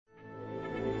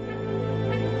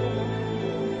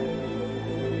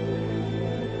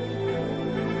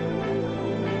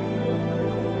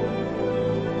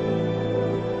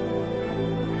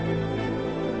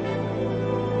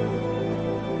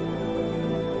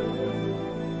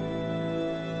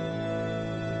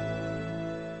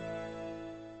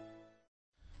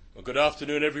Well, good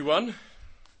afternoon, everyone.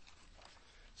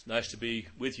 It's nice to be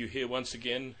with you here once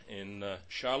again in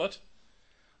Charlotte.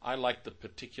 I like the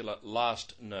particular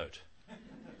last note.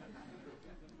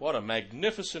 What a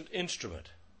magnificent instrument.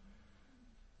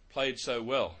 Played so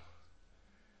well.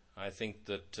 I think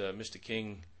that Mr.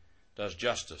 King does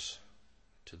justice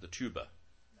to the tuba.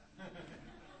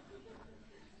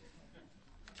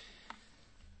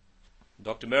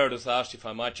 Dr. Meredith asked if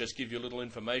I might just give you a little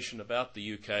information about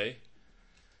the UK,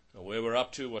 where we're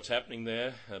up to, what's happening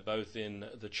there, both in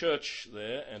the church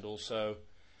there and also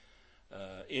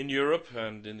in Europe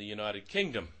and in the United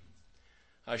Kingdom.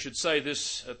 I should say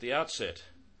this at the outset,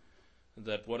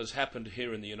 that what has happened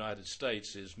here in the United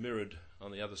States is mirrored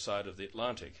on the other side of the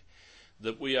Atlantic,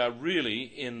 that we are really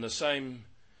in the same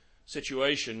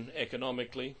situation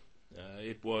economically.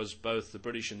 It was both the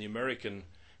British and the American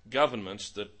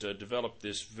governments that developed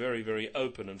this very, very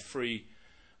open and free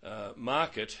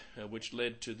market, which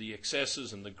led to the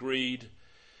excesses and the greed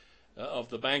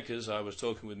of the bankers. I was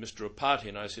talking with Mr. Apati,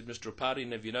 and I said, Mr.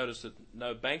 Apati, have you noticed that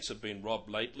no banks have been robbed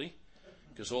lately?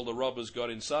 Because all the robbers got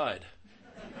inside.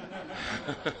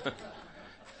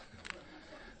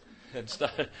 And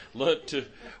learnt to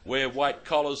wear white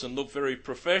collars and look very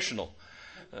professional.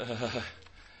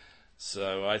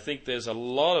 So I think there's a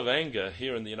lot of anger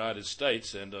here in the United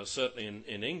States and certainly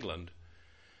in England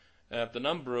at the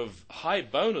number of high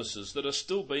bonuses that are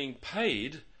still being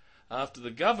paid after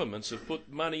the governments have put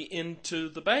money into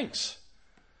the banks.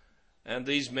 And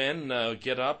these men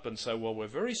get up and say, well, we're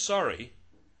very sorry,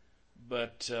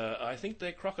 but I think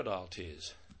they're crocodile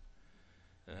tears.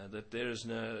 That there is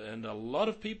and a lot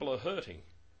of people are hurting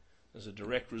as a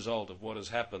direct result of what has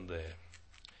happened there.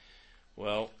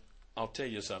 Well, I'll tell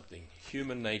you something.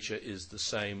 Human nature is the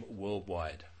same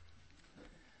worldwide.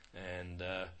 And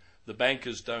the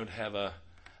bankers don't have a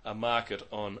market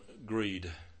on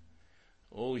greed.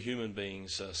 All human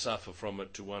beings suffer from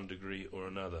it to one degree or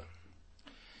another.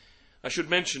 I should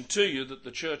mention to you that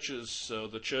the church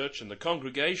and the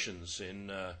congregations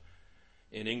in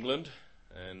England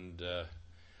and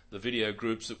the video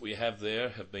groups that we have there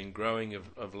have been growing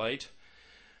of late.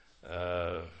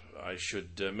 I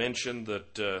should mention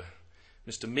that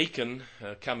Mr. Meakin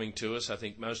coming to us, I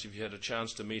think most of you had a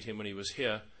chance to meet him when he was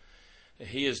here.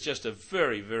 He is just a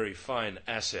very, very fine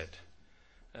asset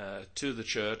to the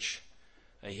church.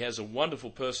 He has a wonderful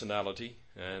personality,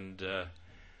 and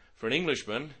for an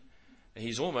Englishman,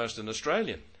 he's almost an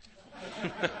Australian.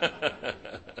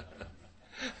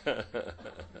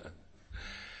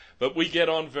 But we get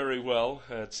on very well.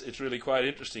 It's really quite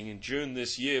interesting. In June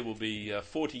this year will be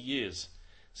 40 years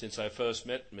since I first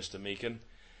met Mr. Meakin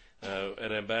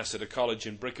at Ambassador College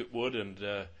in Bricketwood,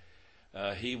 and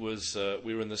we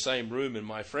were in the same room in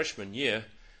my freshman year,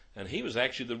 and he was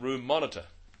actually the room monitor.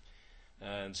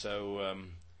 And so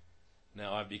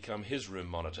now I've become his room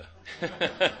monitor.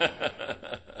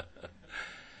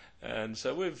 And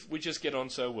so we just get on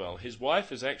so well. His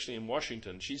wife is actually in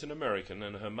Washington. She's an American,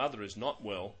 and her mother is not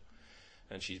well,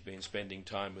 and she's been spending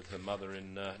time with her mother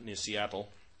in near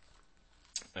Seattle.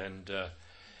 And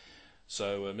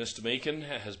so Mr. Meakin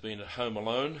has been at home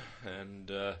alone,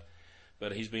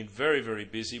 but he's been very, very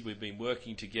busy. We've been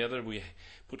working together. We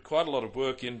put quite a lot of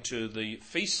work into the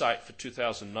feast site for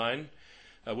 2009.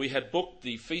 We had booked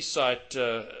the feast site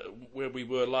where we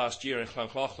were last year in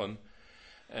Llangollen,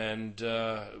 and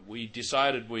we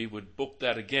decided we would book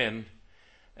that again,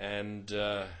 and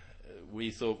we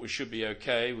thought we should be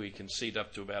okay. We can seat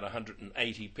up to about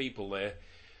 180 people there,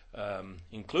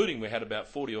 including we had about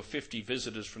 40 or 50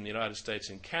 visitors from the United States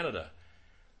and Canada.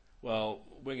 Well,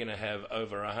 we're going to have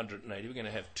over 180. We're going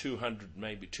to have 200,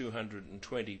 maybe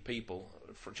 220 people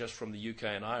just from the UK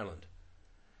and Ireland,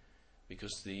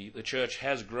 because the church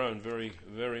has grown very,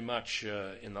 very much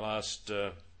in the last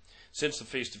since the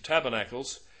Feast of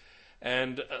Tabernacles,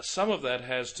 and some of that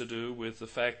has to do with the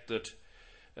fact that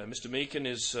Mr. Meakin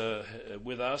is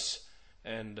with us,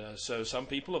 and so some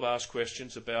people have asked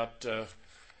questions about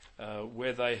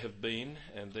where they have been,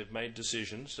 and they've made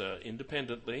decisions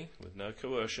independently, with no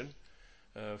coercion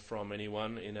from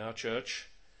anyone in our church.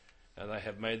 They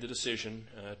have made the decision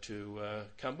to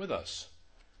come with us,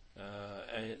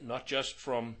 and not just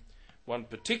from one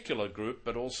particular group,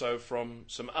 but also from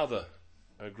some other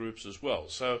groups as well.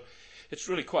 So it's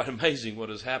really quite amazing what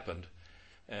has happened.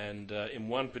 And in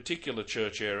one particular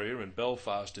church area in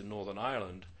Belfast in Northern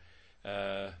Ireland,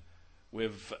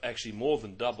 we've actually more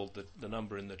than doubled the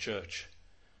number in the church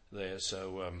there.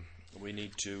 So we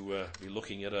need to be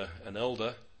looking at an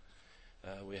elder.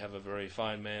 We have a very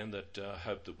fine man that I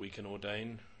hope that we can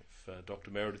ordain if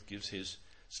Dr. Meredith gives his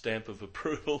stamp of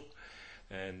approval.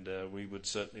 And we would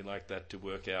certainly like that to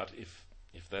work out if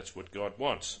if that's what God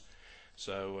wants.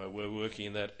 So we're working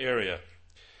in that area.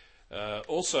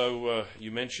 Also,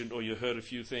 you mentioned, or you heard a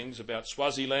few things about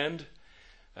Swaziland,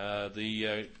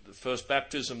 the first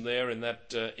baptism there in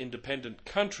that independent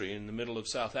country in the middle of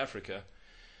South Africa.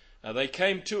 They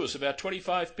came to us, about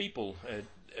 25 people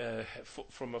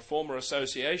from a former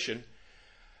association,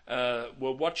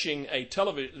 were watching a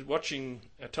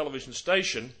television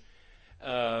station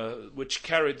which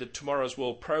carried the Tomorrow's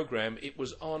World program. It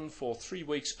was on for 3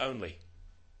 weeks only.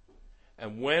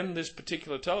 And when this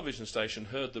particular television station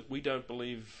heard that we don't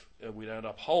believe, we don't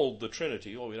uphold the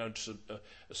Trinity, or we don't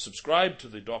subscribe to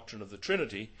the doctrine of the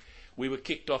Trinity, we were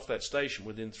kicked off that station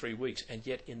within 3 weeks. And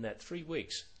yet in that 3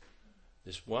 weeks,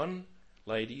 this one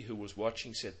lady who was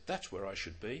watching said, "That's where I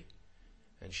should be."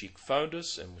 And she phoned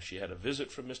us, and she had a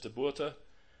visit from Mr. Botha,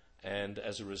 and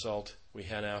as a result, we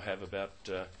now have about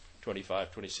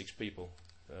 25, 26 people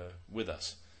with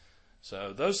us.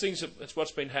 So those things, that's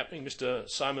what's been happening. Mr.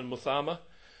 Simon Muthama,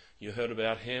 you heard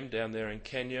about him down there in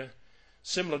Kenya.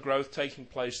 Similar growth taking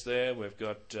place there. We've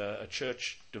got a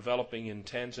church developing in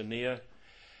Tanzania,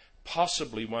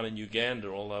 possibly one in Uganda,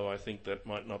 although I think that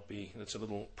might not be, that's a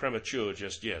little premature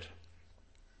just yet.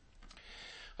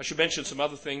 I should mention some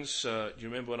other things. You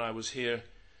remember when I was here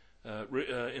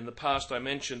in the past, I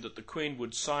mentioned that the Queen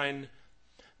would sign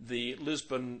the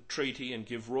Lisbon Treaty and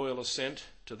give royal assent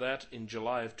to that in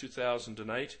July of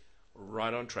 2008.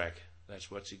 Right on track.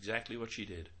 That's exactly what she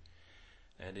did.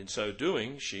 And in so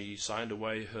doing, she signed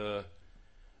away her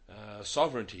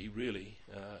sovereignty, really,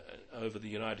 over the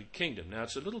United Kingdom. Now,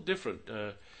 it's a little different.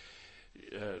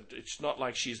 It's not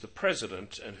like she's the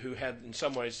president, and who had, in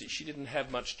some ways, she didn't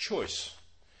have much choice.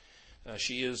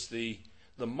 She is the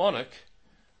monarch,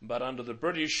 but under the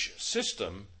British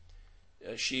system,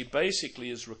 she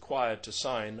basically is required to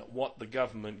sign what the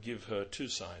government give her to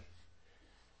sign.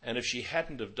 And if she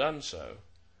hadn't have done so,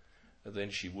 then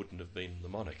she wouldn't have been the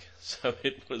monarch. So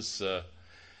it was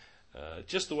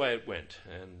just the way it went.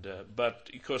 But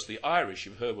of course the Irish,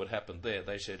 you've heard what happened there,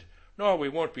 they said, "No, we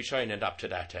won't be signing up to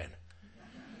that then.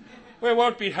 We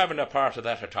won't be having a part of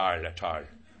that at all.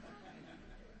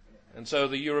 And so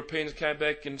the Europeans came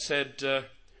back and said,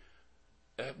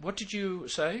 "What did you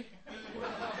say?"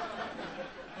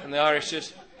 And the Irish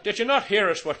says, "Did you not hear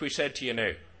us what we said to you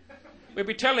now? We'll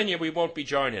be telling you we won't be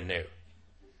joining now."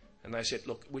 And they said,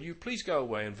 "Look, will you please go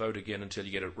away and vote again until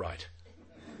you get it right?"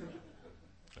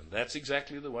 And that's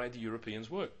exactly the way the Europeans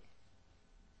work.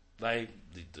 The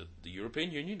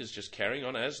European Union is just carrying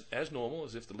on as normal,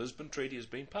 as if the Lisbon Treaty has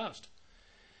been passed.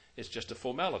 It's just a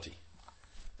formality.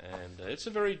 And it's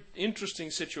a very interesting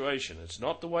situation. It's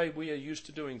not the way we are used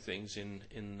to doing things in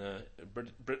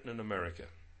Britain and America.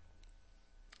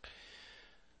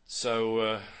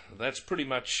 So that's pretty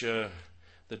much the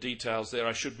details there.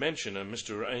 I should mention, and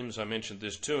Mr. Ames, I mentioned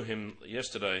this to him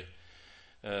yesterday,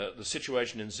 the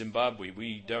situation in Zimbabwe.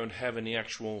 We don't have any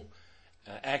actual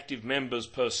active members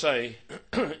per se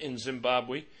in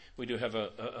Zimbabwe. We do have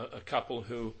a couple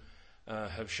who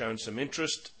have shown some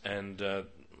interest and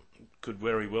could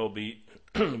very well be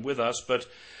with us. But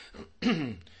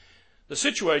the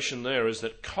situation there is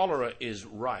that cholera is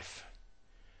rife.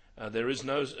 There is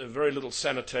very little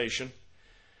sanitation.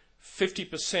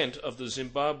 50% of the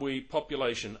Zimbabwe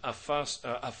population are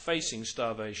facing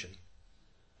starvation.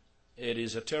 It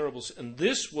is a terrible... And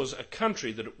this was a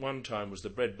country that at one time was the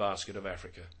breadbasket of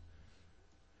Africa.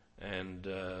 And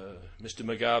Mr.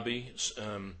 Mugabe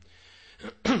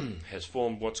has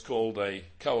formed what's called a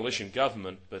coalition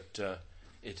government, but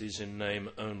it is in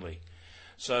name only.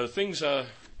 So things are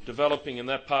developing in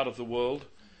that part of the world.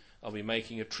 I'll be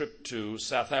making a trip to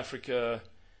South Africa,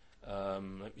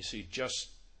 let me see, just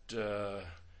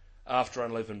after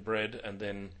Unleavened Bread, and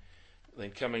then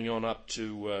coming on up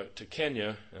to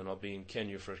Kenya, and I'll be in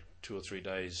Kenya for 2 or 3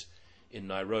 days in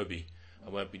Nairobi. I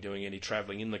won't be doing any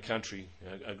travelling in the country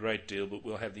a great deal, but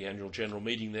we'll have the annual general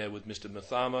meeting there with Mr.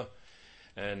 Muthama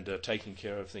and taking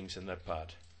care of things in that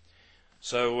part.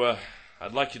 So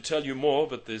I'd like to tell you more,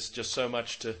 but there's just so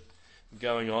much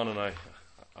going on, and I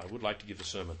would like to give a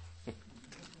sermon.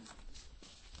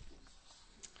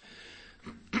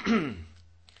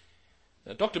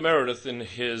 Dr. Meredith, in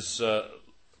his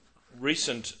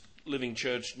recent Living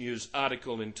Church News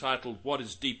article entitled "What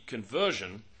is Deep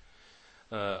Conversion?"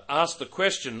 asked the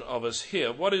question of us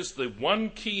here: what is the one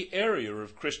key area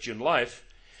of Christian life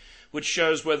which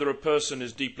shows whether a person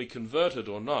is deeply converted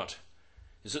or not?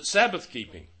 Is it Sabbath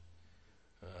keeping?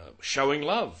 Showing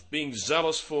love? Being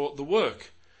zealous for the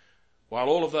work? While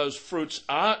all of those fruits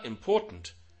are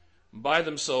important, by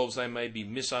themselves they may be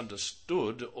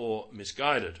misunderstood or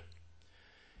misguided.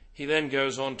 He then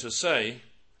goes on to say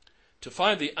To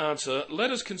find the answer,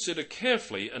 let us consider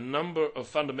carefully a number of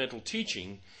fundamental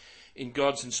teaching in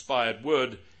God's inspired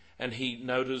word, and he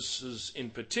notes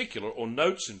in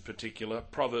particular,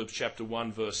 Proverbs chapter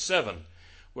 1 verse 7,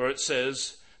 where it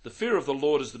says, "The fear of the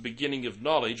Lord is the beginning of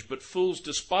knowledge, but fools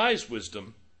despise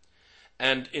wisdom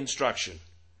and instruction."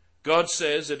 God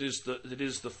says it is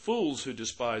the fools who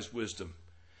despise wisdom.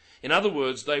 In other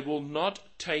words, they will not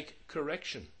take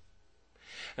correction.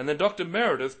 And then Dr.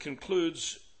 Meredith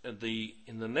concludes in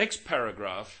the next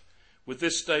paragraph with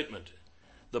this statement: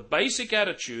 the basic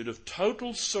attitude of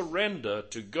total surrender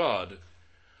to God,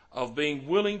 of being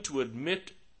willing to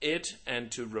admit it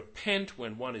and to repent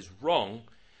when one is wrong,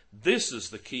 this is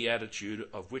the key attitude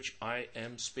of which I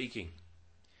am speaking.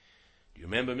 Do you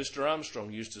remember Mr.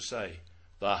 Armstrong used to say,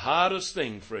 the hardest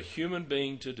thing for a human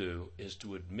being to do is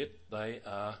to admit they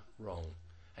are wrong.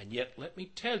 And yet, let me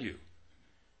tell you,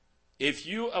 if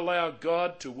you allow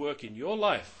God to work in your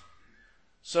life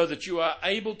so that you are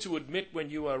able to admit when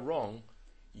you are wrong,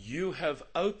 you have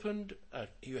a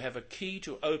key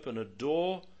to open a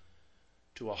door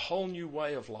to a whole new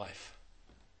way of life.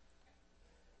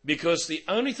 Because the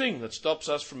only thing that stops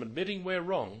us from admitting we're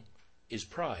wrong is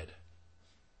pride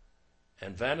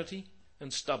and vanity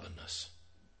and stubbornness.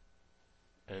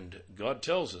 And God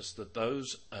tells us that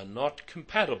those are not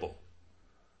compatible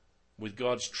with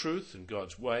God's truth and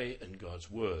God's way and God's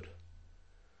word.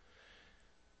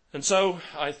 And so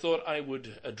I thought I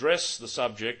would address the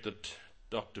subject that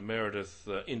Dr. Meredith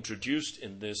introduced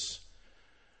in this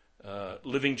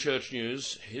Living Church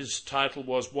News. His title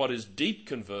was, "What is Deep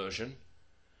Conversion?"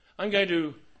 I'm going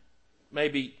to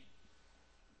maybe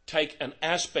take an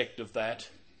aspect of that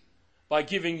by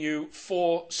giving you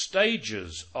 4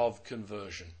 stages of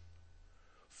conversion.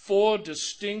 4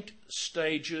 distinct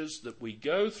stages that we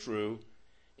go through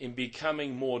in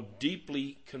becoming more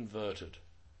deeply converted.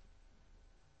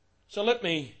 So let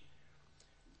me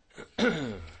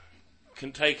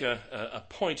can take a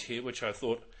point here which I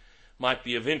thought might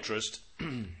be of interest.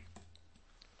 I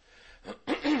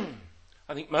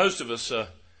think most of us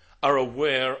are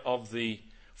aware of the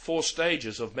 4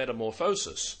 stages of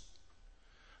metamorphosis.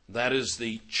 That is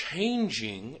the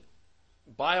changing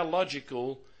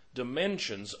biological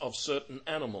dimensions of certain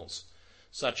animals,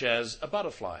 such as a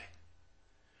butterfly,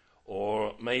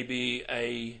 or maybe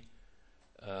a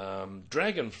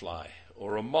dragonfly,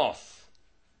 or a moth.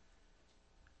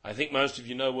 I think most of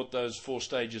you know what those 4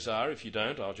 stages are. If you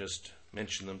don't, I'll just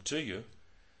mention them to you.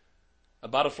 A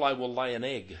butterfly will lay an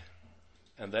egg,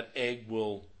 and that egg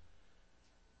will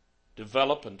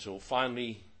develop until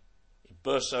finally it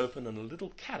bursts open and a little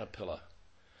caterpillar,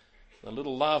 a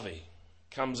little larvae,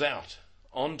 comes out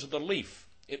onto the leaf.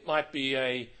 It might be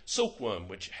a silkworm,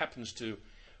 which happens to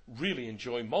really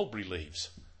enjoy mulberry leaves.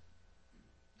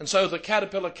 And so the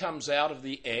caterpillar comes out of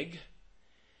the egg.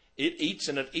 It eats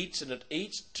and it eats and it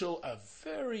eats till a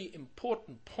very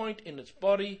important point in its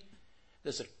body.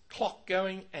 There's a clock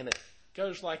going and it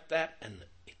goes like that and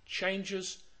it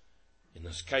changes. In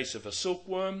this case of a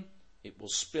silkworm, it will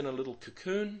spin a little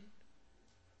cocoon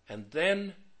and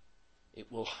then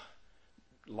it will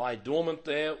lie dormant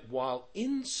there while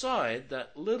inside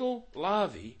that little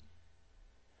larvae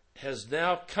has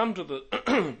now come to the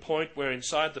point where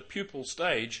inside the pupal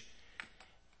stage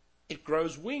it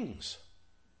grows wings.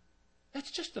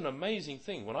 That's just an amazing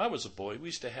thing. When I was a boy, we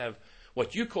used to have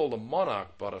what you call the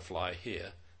monarch butterfly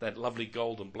here, that lovely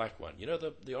gold and black one. You know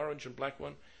the orange and black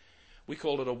one? We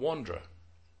called it a wanderer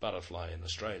butterfly in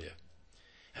Australia.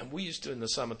 And we used to, in the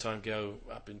summertime, go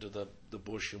up into the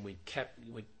bush and we'd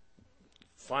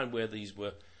find where these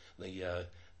were, the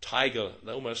tiger,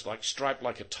 they're almost like striped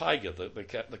like a tiger,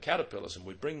 the caterpillars, and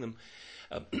we'd bring them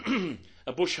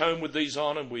a bush home with these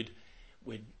on, and we'd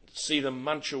see them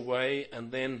munch away,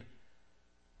 and then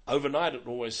overnight it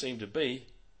always seemed to be,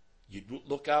 you'd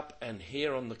look up and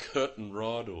here on the curtain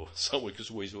rod or somewhere,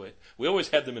 because we always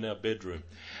had them in our bedroom.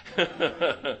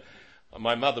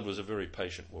 My mother was a very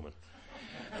patient woman.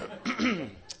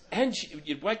 And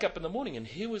you'd wake up in the morning and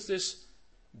here was this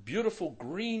beautiful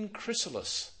green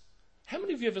chrysalis. How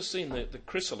many of you ever seen the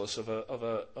chrysalis of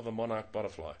a monarch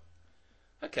butterfly?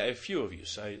 Okay, a few of you.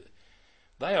 So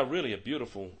they are really a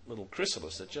beautiful little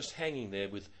chrysalis. They're just hanging there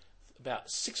with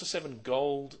about 6 or 7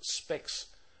 gold specks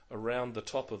around the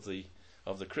top of the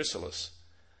chrysalis,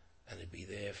 and they'd be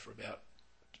there for about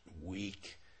a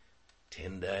week,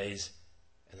 10 days.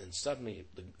 And then suddenly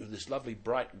this lovely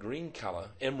bright green colour,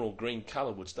 emerald green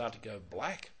colour, would start to go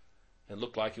black and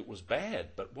look like it was bad.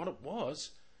 But what it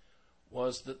was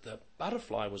that the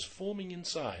butterfly was forming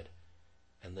inside.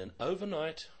 And then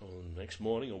overnight, or the next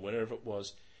morning, or whenever it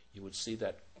was, you would see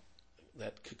the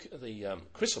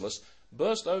chrysalis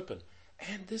burst open,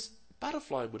 and this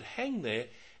butterfly would hang there,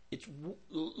 its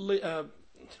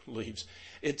leaves,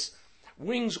 its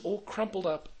wings all crumpled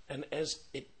up, and as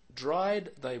it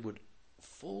dried, they would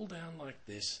fall down like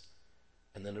this,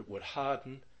 and then it would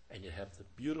harden, and you'd have the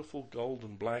beautiful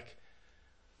golden black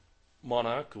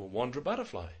monarch or wanderer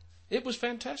butterfly. It was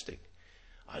fantastic.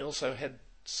 I also had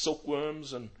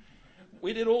silkworms, and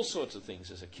we did all sorts of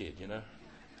things as a kid, you know.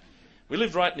 We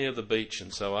lived right near the beach,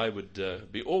 and so I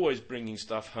would be always bringing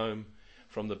stuff home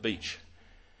from the beach,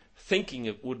 thinking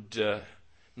it would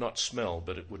not smell,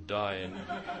 but it would die. And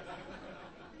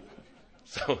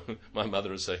so my mother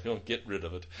would say, "Oh, get rid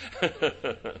of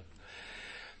it."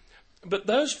 But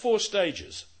those 4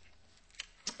 stages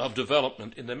of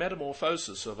development in the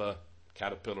metamorphosis of a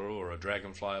caterpillar or a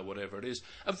dragonfly or whatever it is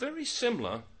are very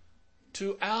similar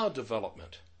to our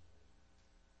development.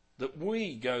 That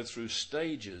we go through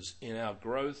stages in our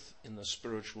growth in the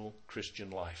spiritual Christian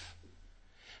life.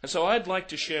 And so I'd like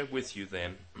to share with you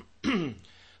then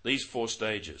these 4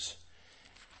 stages.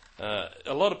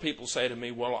 A lot of people say to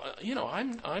me, "Well, you know,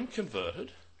 I'm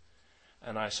converted,"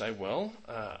 and I say, "Well,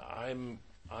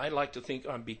 I like to think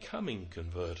I'm becoming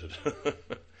converted."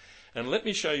 And let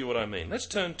me show you what I mean. Let's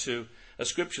turn to a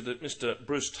scripture that Mr.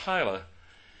 Bruce Tyler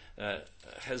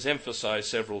has emphasized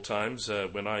several times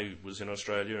when I was in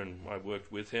Australia and I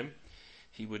worked with him.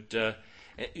 He would,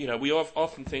 we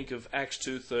often think of Acts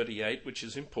 2:38, which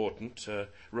is important.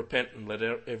 Repent and let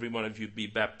every one of you be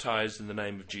baptized in the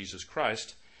name of Jesus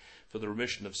Christ for the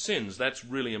remission of sins. That's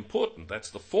really important. That's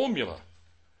the formula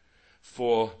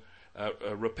for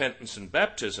repentance and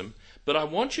baptism. But I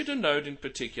want you to note in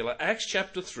particular Acts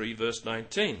chapter 3, verse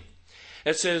 19.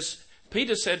 It says,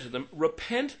 Peter said to them,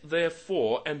 "Repent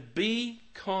therefore and be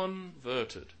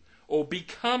converted," or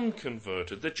become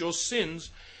converted, "that your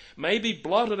sins may be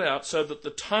blotted out, so that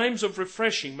the times of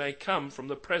refreshing may come from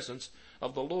the presence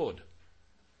of the Lord."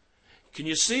 Can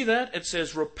you see that? It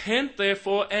says, "Repent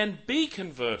therefore and be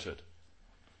converted."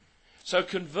 So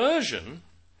conversion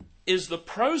is the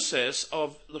process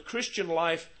of the Christian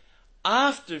life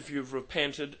after you've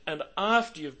repented and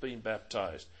after you've been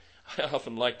baptized. I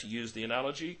often like to use the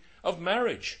analogy of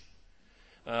marriage.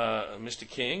 Mr.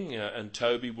 King and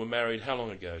Toby were married how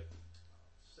long ago?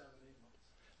 7, 8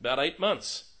 months. About 8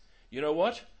 months. You know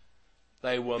what?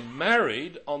 They were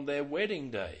married on their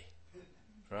wedding day.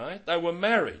 Right? They were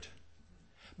married.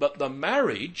 But the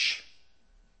marriage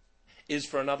is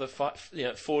for another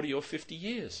 40 or 50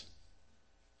 years.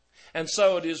 And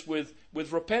so it is with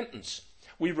repentance.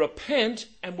 We repent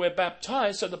and we're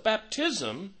baptized, so the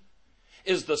baptism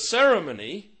is the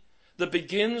ceremony that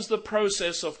begins the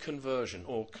process of conversion,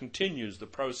 or continues the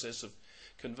process of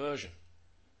conversion.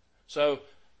 So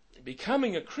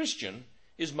becoming a Christian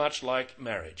is much like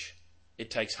marriage.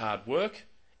 It takes hard work,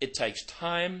 it takes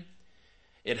time,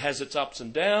 it has its ups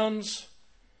and downs,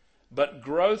 but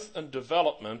growth and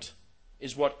development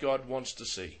is what God wants to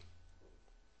see.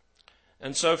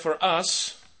 And so for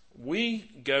us, we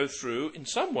go through, in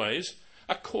some ways,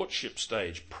 a courtship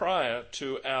stage prior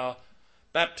to our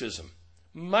baptism.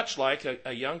 Much like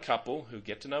a young couple who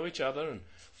get to know each other and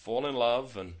fall in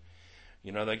love, and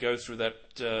they go through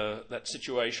that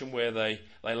situation where they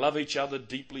love each other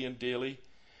deeply and dearly,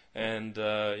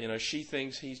 and she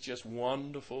thinks he's just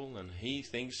wonderful and he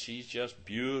thinks she's just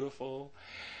beautiful.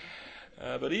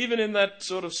 But even in that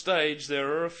sort of stage,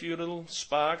 there are a few little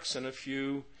sparks and a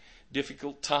few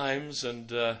difficult times, and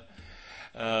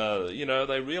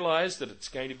they realize that it's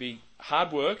going to be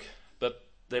hard work, but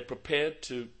they're prepared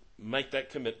to make that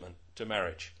commitment to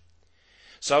marriage.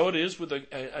 So it is with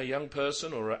a young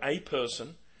person or a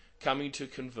person coming to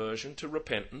conversion, to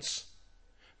repentance.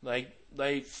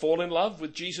 They fall in love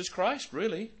with Jesus Christ,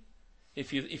 really,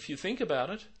 if you think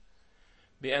about it,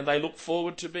 and they look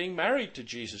forward to being married to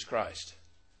Jesus Christ.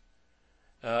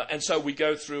 And so we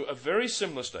go through a very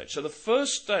similar stage. So the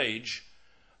first stage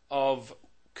of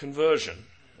conversion,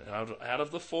 out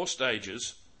of the 4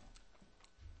 stages,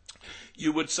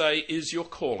 you would say is your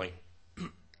calling.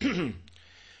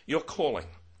 Your calling.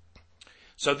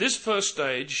 So this first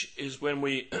stage is when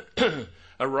we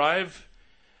arrive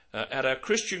at our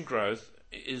Christian growth,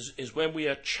 is when we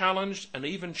are challenged and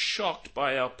even shocked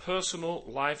by our personal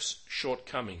life's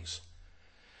shortcomings.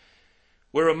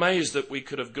 We're amazed that we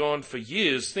could have gone for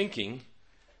years thinking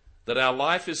that our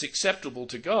life is acceptable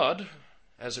to God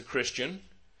as a Christian.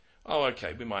 Oh,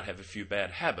 okay, we might have a few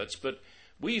bad habits, but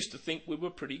we used to think we were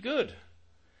pretty good,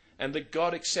 and that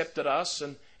God accepted us,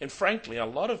 and frankly, a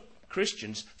lot of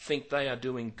Christians think they are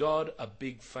doing God a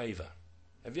big favor.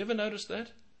 Have you ever noticed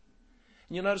that?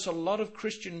 And you notice a lot of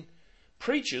Christian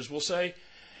preachers will say,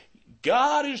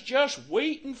 God is just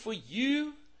waiting for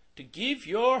you to give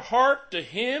your heart to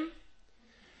Him?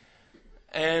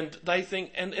 And they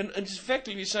think, and it's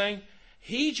effectively saying,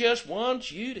 He just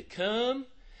wants you to come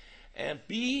and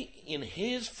be in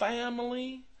His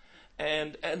family,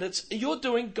 and you're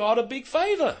doing God a big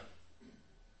favor.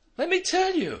 Let me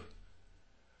tell you,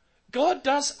 God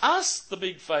does us the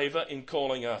big favor in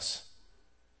calling us.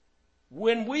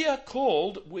 When we are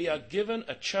called, we are given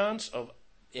a chance of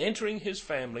entering His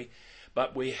family,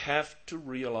 but we have to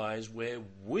realize where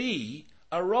we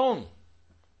are wrong,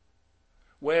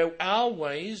 where our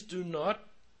ways are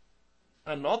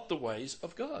not the ways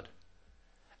of God.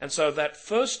 And so that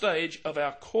first stage of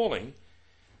our calling,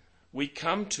 we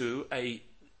come to a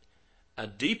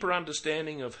deeper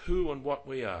understanding of who and what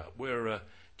we are. We're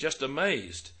just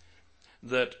amazed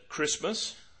that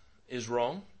Christmas is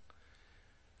wrong,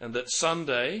 and that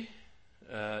Sunday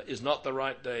is not the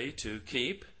right day to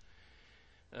keep,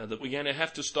 that we're going to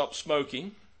have to stop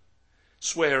smoking,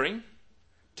 swearing,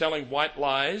 telling white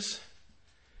lies.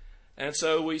 And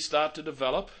so we start to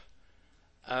develop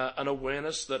an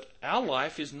awareness that our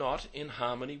life is not in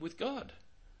harmony with God.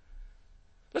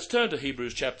 Let's turn to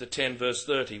Hebrews chapter 10, verse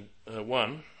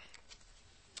 31.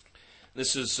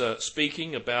 This is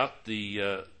speaking about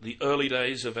the early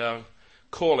days of our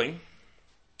calling.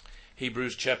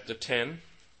 Hebrews chapter 10,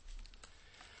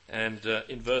 and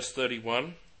in verse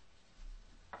 31,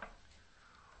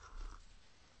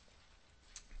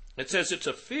 it says, "It's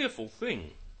a fearful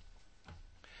thing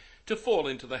to fall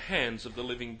into the hands of the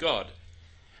living God."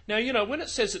 Now, you know, when it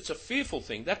says it's a fearful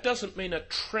thing, that doesn't mean a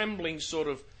trembling sort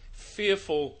of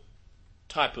fearful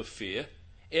type of fear.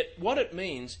 What it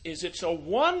means is it's a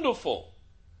wonderful,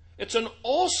 it's an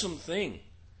awesome thing.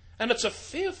 And it's a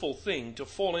fearful thing to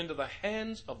fall into the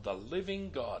hands of the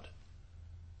living God.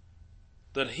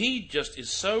 That He just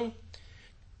is so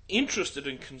interested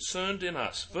and concerned in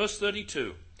us. Verse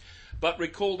 32, "But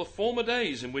recall the former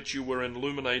days in which you were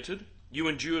illuminated. You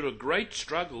endured a great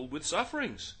struggle with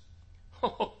sufferings."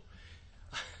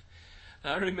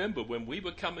 I remember when we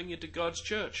were coming into God's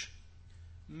church,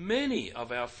 many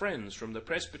of our friends from the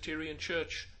Presbyterian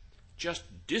church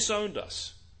just disowned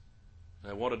us.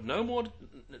 They wanted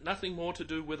nothing more to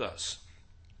do with us.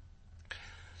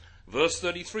 Verse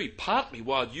 33, "Partly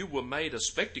while you were made a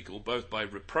spectacle both by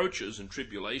reproaches and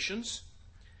tribulations,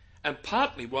 and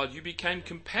partly while you became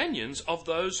companions of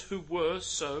those who were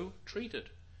so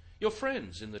treated," your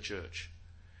friends in the church.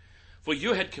 "For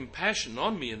you had compassion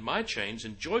on me in my chains,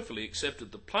 and joyfully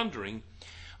accepted the plundering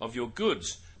of your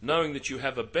goods, knowing that you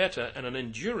have a better and an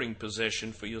enduring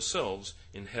possession for yourselves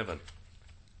in heaven."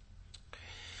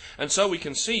 And so we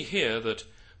can see here that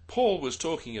Paul was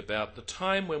talking about the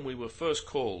time when we were first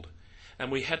called,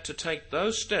 and we had to take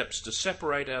those steps to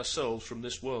separate ourselves from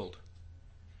this world.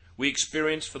 We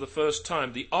experienced for the first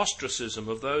time the ostracism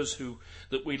of those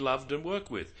that we loved and worked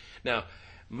with. Now,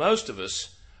 most of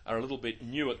us are a little bit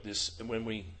new at this when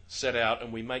we set out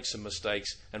and we make some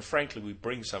mistakes, and frankly we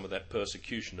bring some of that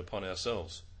persecution upon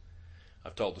ourselves.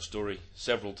 I've told the story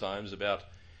several times about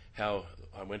how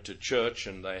I went to church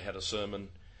and they had a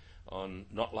sermon on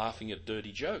not laughing at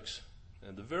dirty jokes.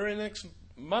 And the very next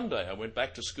Monday I went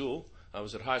back to school. I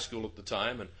was at high school at the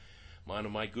time, and one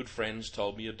of my good friends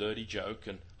told me a dirty joke,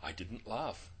 and I didn't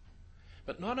laugh.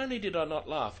 But not only did I not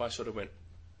laugh, I sort of went,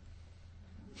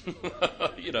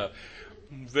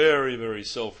 very, very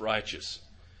self-righteous.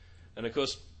 And of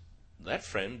course, that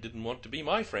friend didn't want to be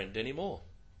my friend anymore.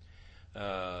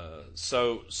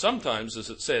 So sometimes, as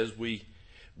it says, we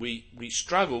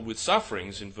struggle with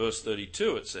sufferings. In verse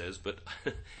 32 it says, but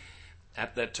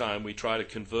at that time we try to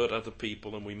convert other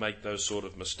people and we make those sort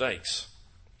of mistakes.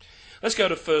 Let's go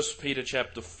to 1 Peter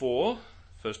chapter 4.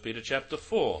 1 Peter chapter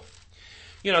 4.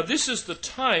 This is the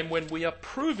time when we are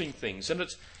proving things, and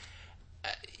it's,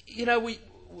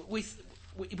 we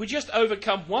just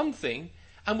overcome one thing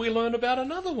and we learn about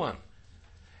another one.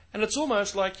 And it's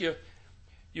almost like you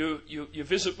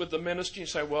visit with the minister and you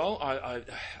say, well,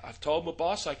 I've told my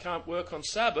boss I can't work on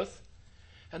Sabbath.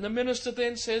 And the minister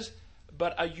then says,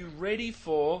 but are you ready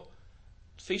for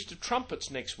Feast of Trumpets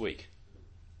next week?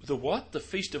 The what? The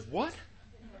Feast of what?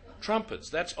 Trumpets.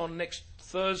 That's on next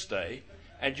Thursday,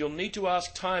 and you'll need to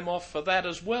ask time off for that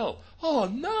as well. Oh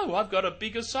no, I've got a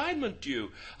big assignment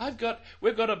due.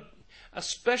 We've got a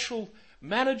special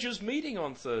managers meeting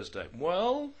on Thursday.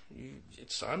 Well,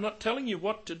 I'm not telling you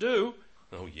what to do.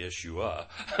 Oh, yes, you are.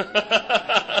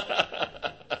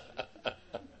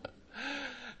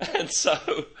 And so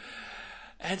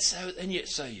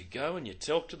you go and you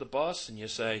talk to the boss and you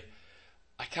say,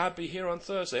 I can't be here on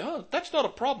Thursday. Oh, that's not a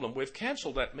problem. We've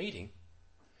cancelled that meeting.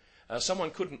 Someone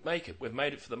couldn't make it. We've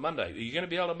made it for the Monday. Are you going to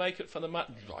be able to make it for the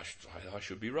Monday? I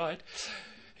should be right.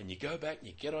 and you go back and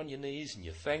you get on your knees and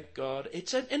you thank God.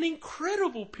 It's an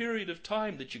incredible period of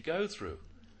time that you go through,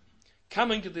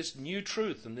 coming to this new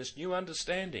truth and this new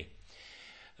understanding.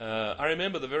 I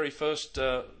remember the very first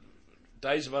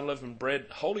Days of Unleavened Bread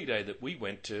Holy Day that we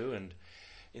went to, and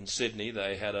in Sydney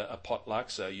they had a potluck,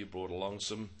 so you brought along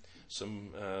some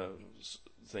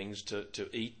things to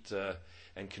eat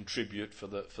and contribute for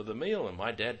the meal, and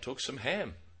my dad took some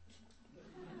ham.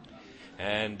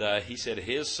 And he said,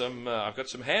 here's some, I've got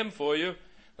some ham for you.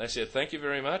 They said, thank you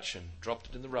very much, and dropped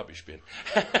it in the rubbish bin.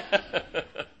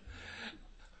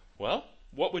 Well,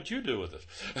 what would you do with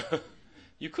it?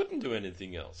 You couldn't do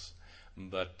anything else.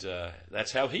 But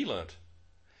that's how he learnt,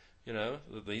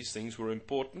 that these things were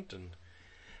important.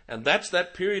 And that's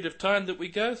that period of time that we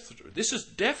go through. This is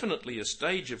definitely a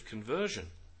stage of conversion.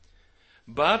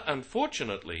 But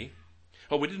unfortunately,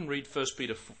 we didn't read 1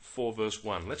 Peter 4 verse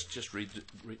 1. Let's just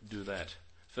do that.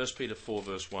 1 Peter 4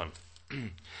 verse 1.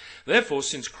 Therefore,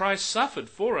 since Christ suffered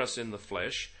for us in the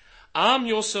flesh, arm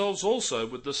yourselves also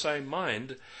with the same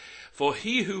mind, for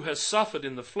he who has suffered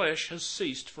in the flesh has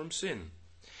ceased from sin,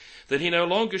 that he no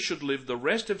longer should live the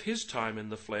rest of his time in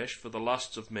the flesh for the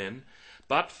lusts of men,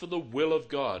 but for the will of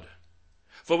God.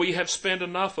 For we have spent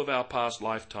enough of our past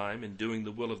lifetime in doing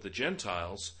the will of the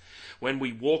Gentiles, when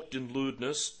we walked in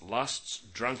lewdness, lusts,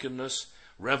 drunkenness,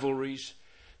 revelries,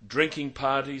 drinking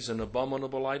parties, and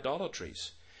abominable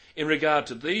idolatries. In regard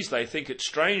to these, they think it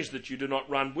strange that you do not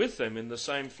run with them in the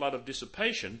same flood of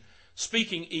dissipation,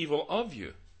 speaking evil of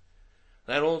you.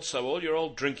 That also, all your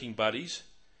old drinking buddies,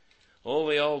 all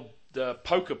the old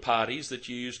poker parties that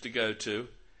you used to go to,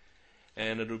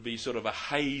 and it would be sort of a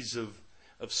haze of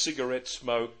cigarette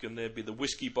smoke, and there'd be the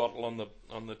whiskey bottle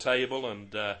on the table,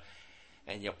 and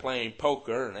you're playing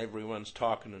poker, and everyone's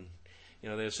talking, and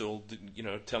they're all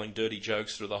telling dirty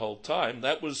jokes through the whole time.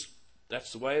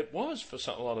 That's the way it was for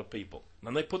a lot of people,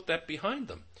 and they put that behind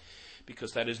them,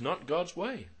 because that is not God's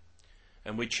way,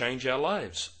 and we change our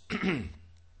lives.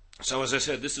 So, as I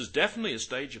said, this is definitely a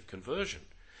stage of conversion,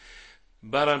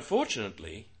 but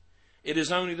unfortunately, it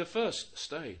is only the first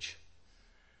stage.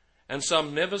 And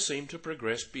some never seem to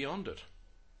progress beyond it.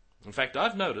 In fact,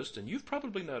 I've noticed, and you've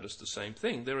probably noticed the same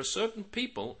thing, there are certain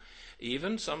people,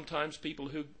 even sometimes people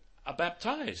who are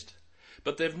baptized,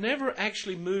 but they've never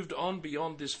actually moved on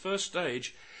beyond this first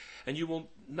stage, and you will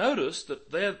notice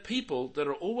that they're people that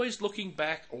are always looking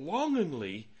back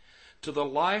longingly to the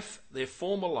life, their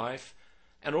former life,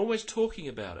 and always talking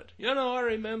about it. I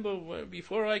remember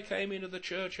before I came into the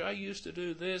church, I used to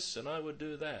do this, and I would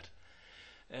do that.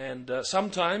 And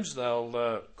sometimes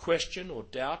they'll question or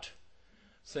doubt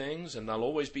things, and they'll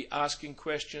always be asking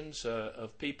questions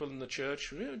of people in the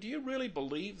church. Do you really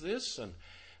believe this? And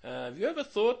have you ever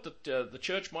thought that the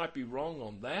church might be wrong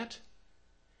on that?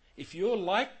 If you're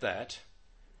like that,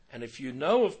 and if you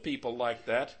know of people like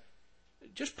that,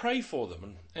 just pray for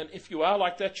them. And if you are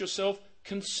like that yourself,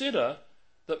 consider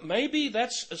that maybe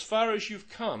that's as far as you've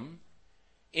come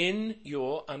in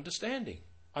your understanding.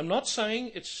 I'm not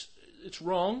saying it's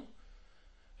wrong,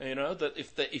 that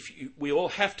we all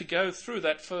have to go through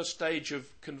that first stage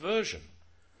of conversion,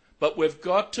 but we've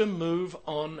got to move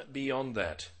on beyond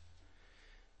that.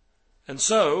 And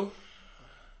so,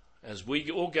 as we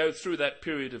all go through that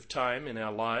period of time in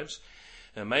our lives,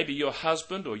 maybe your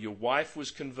husband or your wife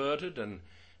was converted, and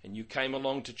you came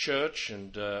along to church,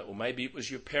 and or maybe it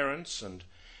was your parents, and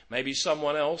maybe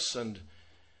someone else, and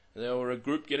there were a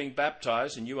group getting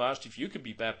baptized, and you asked if you could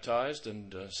be baptized,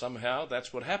 and somehow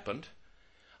that's what happened.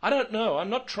 I don't know. I'm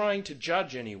not trying to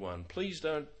judge anyone. Please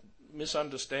don't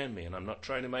misunderstand me, and I'm not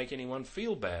trying to make anyone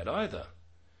feel bad either.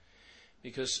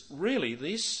 Because really,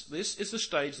 this is the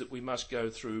stage that we must go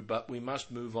through, but we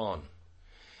must move on.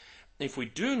 If we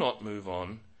do not move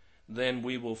on, then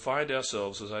we will find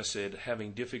ourselves, as I said,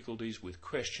 having difficulties with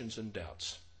questions and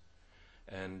doubts.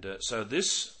 And so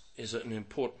this is an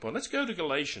important point. Let's go to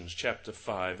Galatians chapter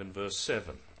 5 and verse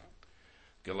 7.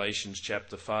 Galatians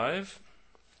chapter 5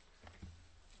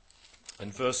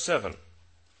 and verse 7.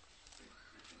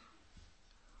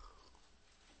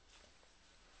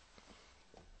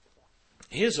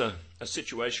 Here's a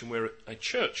situation where a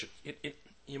church,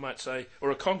 you might say,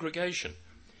 or a congregation,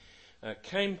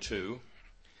 came to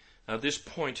this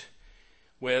point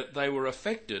where they were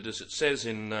affected, as it says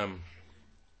in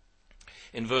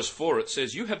verse 4, it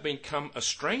says, "You have become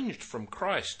estranged from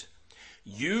Christ,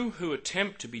 you who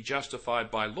attempt to be justified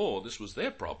by law." This was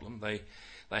their problem. They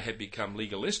had become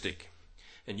legalistic.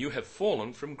 "And you have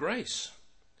fallen from grace."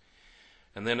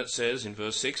 And then it says in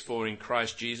verse 6, "For in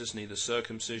Christ Jesus neither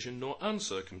circumcision nor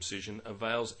uncircumcision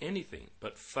avails anything,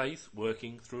 but faith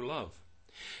working through love."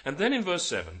 And then in verse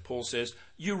 7, Paul says,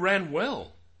 "You ran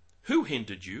well. Who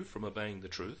hindered you from obeying the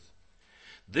truth?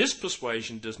 This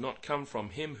persuasion does not come from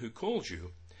him who calls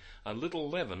you. A little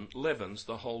leaven leavens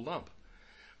the whole lump.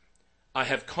 I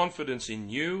have confidence in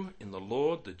you, in the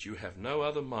Lord, that you have no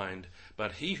other mind,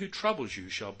 but he who troubles you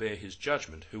shall bear his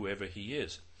judgment, whoever he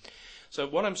is. So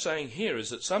what I'm saying here is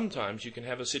that sometimes you can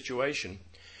have a situation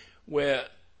where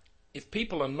if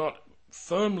people are not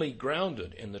firmly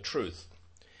grounded in the truth,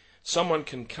 someone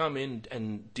can come in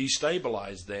and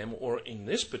destabilize them, or in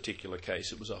this particular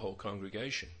case, it was a whole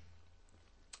congregation.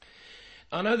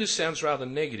 I know this sounds rather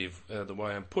negative, the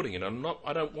way I'm putting it.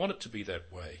 I don't want it to be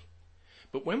that way.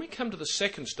 But when we come to the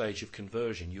second stage of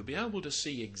conversion, you'll be able to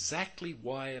see exactly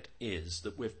why it is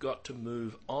that we've got to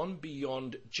move on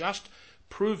beyond just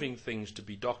proving things to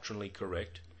be doctrinally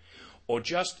correct or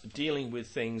just dealing with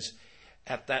things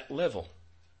at that level.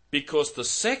 Because the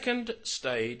second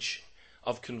stage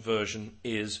of conversion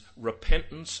is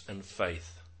repentance and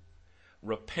faith.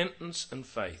 Repentance and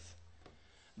faith.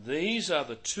 These are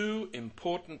the two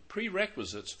important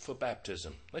prerequisites for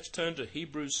baptism. Let's turn to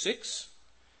Hebrews 6.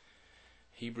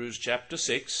 Hebrews chapter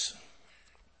 6.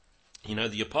 You know,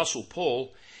 the Apostle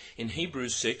Paul in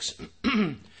Hebrews 6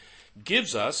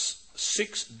 gives us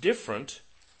 6 different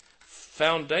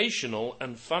foundational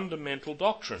and fundamental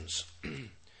doctrines.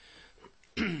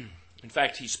 In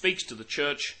fact, he speaks to the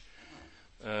church,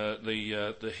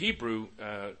 the Hebrew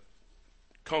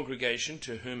congregation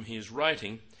to whom he is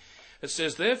writing. It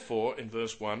says, therefore, in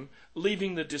verse 1,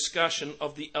 leaving the discussion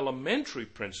of the elementary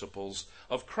principles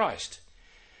of Christ,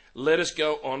 let us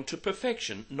go on to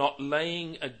perfection, not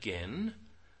laying again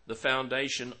the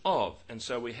foundation of. And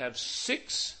so we have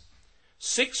six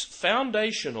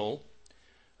foundational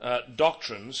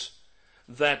doctrines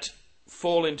that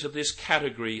fall into this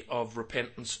category of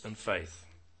repentance and faith.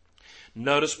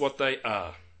 Notice what they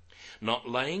are. Not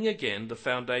laying again the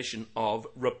foundation of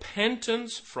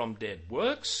repentance from dead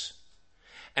works,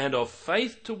 and of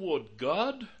faith toward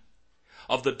God,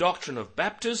 of the doctrine of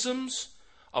baptisms,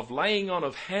 of laying on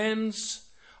of hands,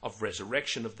 of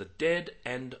resurrection of the dead,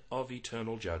 and of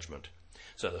eternal judgment.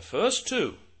 So the first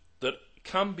two that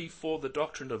come before the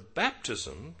doctrine of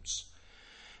baptisms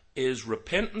is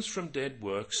repentance from dead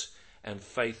works and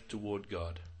faith toward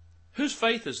God. Whose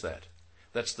faith is that?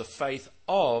 That's the faith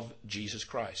of Jesus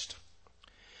Christ.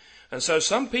 And so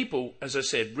some people, as I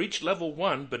said, reach level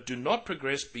 1 but do not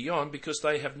progress beyond because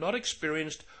they have not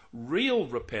experienced real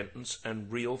repentance and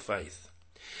real faith.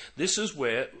 This is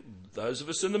where those of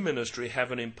us in the ministry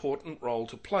have an important role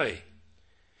to play.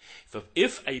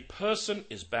 If a person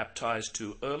is baptized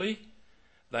too early,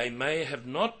 they may have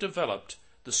not developed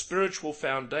the spiritual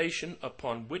foundation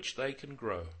upon which they can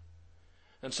grow.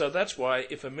 And so that's why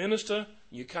if a minister,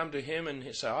 you come to him and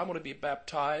he say, I want to be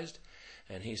baptized,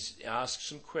 and he asks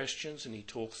some questions and he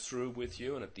talks through with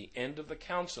you, and at the end of the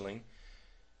counseling,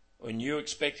 when you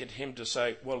expected him to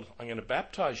say, well, I'm going to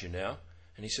baptize you now,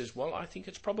 and he says, well, I think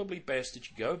it's probably best that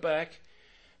you go back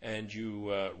and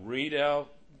you read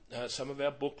some of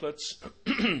our booklets.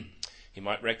 He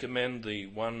might recommend the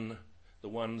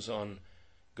ones on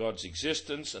God's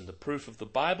existence and the proof of the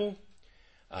Bible.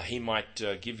 He might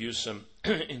give you some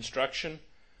instruction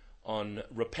on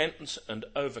repentance and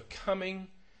overcoming.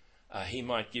 He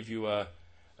might give you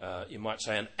you might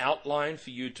say, an outline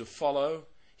for you to follow.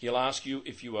 He'll ask you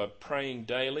if you are praying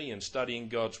daily and studying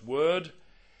God's Word.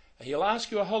 He'll ask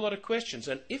you a whole lot of questions.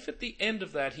 And if at the end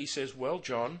of that he says, well,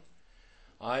 John,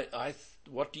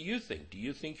 what do you think? Do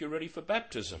you think you're ready for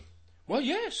baptism? Well,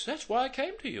 yes, that's why I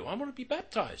came to you. I want to be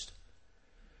baptized.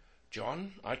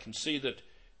 John, I can see that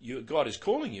God is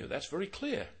calling you. That's very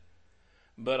clear.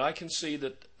 But I can see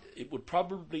that it would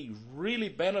probably really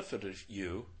benefit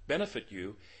you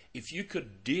if you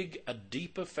could dig a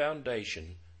deeper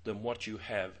foundation than what you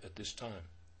have at this time.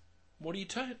 What are you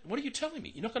telling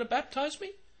me? You're not going to baptize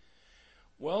me?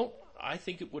 Well, I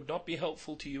think it would not be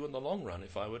helpful to you in the long run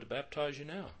if I were to baptize you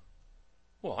now.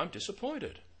 Well, I'm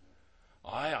disappointed.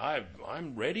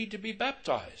 I'm ready to be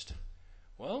baptized.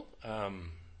 Well,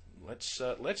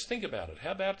 let's think about it.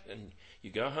 How about, and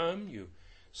you go home, you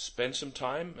spend some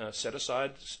time, set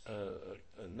aside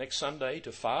next Sunday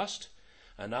to fast,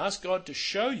 and ask God to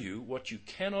show you what you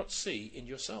cannot see in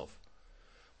yourself.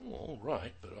 Oh, all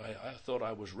right, but I thought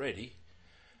I was ready.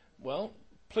 Well,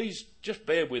 please just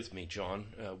bear with me, John.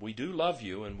 We do love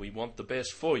you and we want the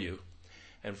best for you.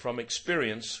 And from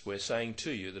experience, we're saying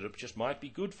to you that it just might be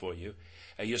good for you.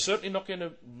 You're certainly not going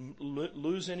to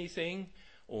lose anything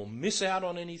or miss out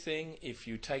on anything if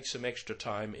you take some extra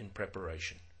time in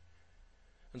preparation.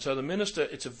 And so the minister,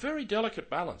 it's a very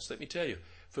delicate balance, let me tell you.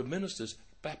 For ministers,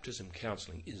 baptism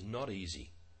counseling is not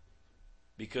easy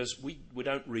because we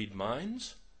don't read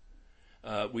minds.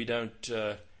 We don't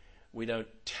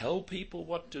tell people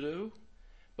what to do,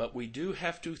 but we do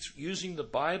have to, using the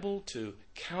Bible to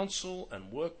counsel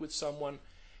and work with someone,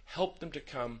 help them to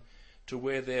come to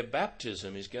where their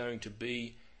baptism is going to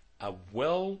be a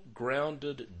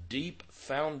well-grounded, deep,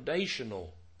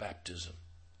 foundational baptism.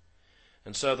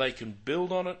 And so they can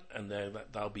build on it, and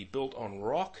they'll be built on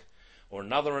rock. Or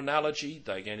another analogy,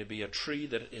 they're going to be a tree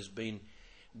that has been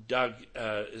dug,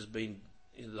 the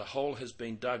hole has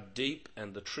been dug deep,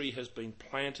 and the tree has been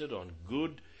planted on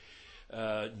good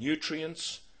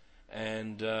nutrients.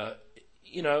 And,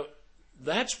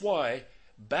 that's why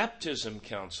baptism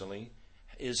counseling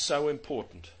is so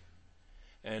important.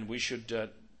 And we should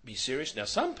be serious. Now,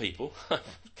 some people,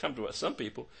 come to us, some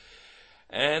people,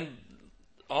 and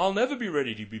I'll never be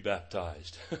ready to be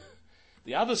baptized.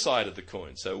 The other side of the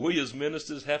coin. So we as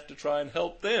ministers have to try and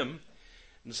help them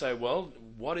and say, well,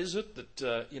 what is it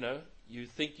that, you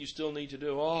think you still need to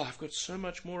do? Oh, I've got so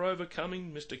much more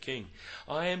overcoming, Mr. King.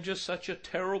 I am just such a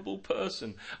terrible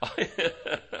person.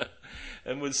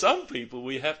 And with some people,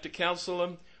 we have to counsel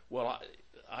them. Well,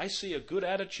 I see a good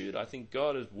attitude. I think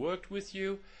God has worked with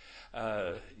you.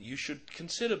 You should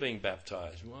consider being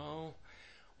baptized. Well,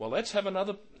 let's have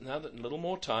another little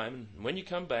more time. And when you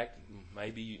come back,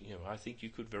 maybe, I think you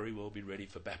could very well be ready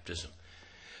for baptism.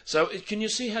 So can you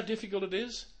see how difficult it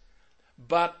is?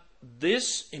 But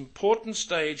this important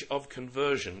stage of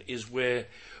conversion is where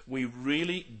we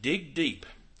really dig deep.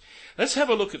 Let's have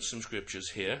a look at some scriptures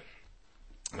here.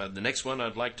 The next one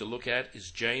I'd like to look at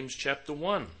is James chapter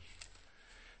 1.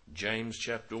 James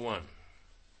chapter 1.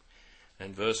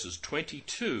 And verses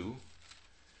 22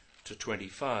 to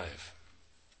 25.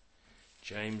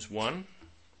 James 1,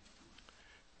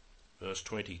 verse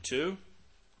 22.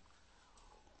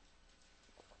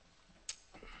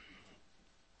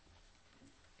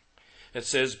 It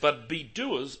says, "But be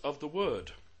doers of the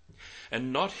word,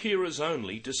 and not hearers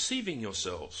only, deceiving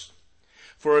yourselves.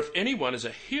 For if anyone is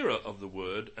a hearer of the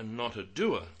word and not a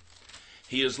doer,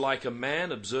 he is like a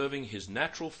man observing his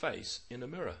natural face in a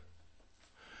mirror."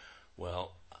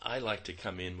 Well, I like to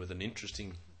come in with an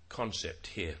interesting concept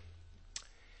here.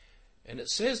 And it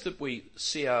says that we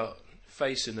see our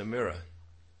face in the mirror.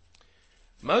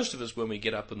 Most of us, when we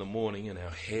get up in the morning and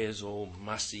our hair's all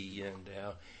mussy and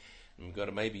we've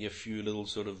got maybe a few little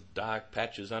sort of dark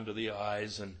patches under the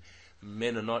eyes, and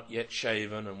men are not yet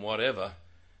shaven and whatever,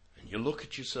 and you look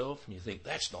at yourself and you think,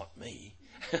 that's not me.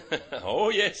 Oh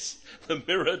yes, the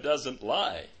mirror doesn't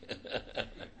lie.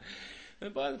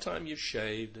 And by the time you've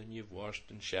shaved and you've washed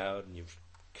and showered and you've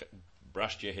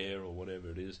brushed your hair or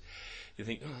whatever it is, you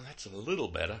think, oh, that's a little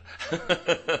better.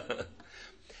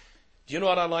 Do you know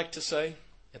what I like to say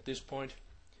at this point?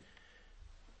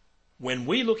 When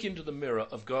we look into the mirror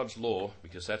of God's law,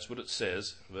 because that's what it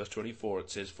says, verse 24, it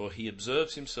says, "For he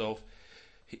observes himself,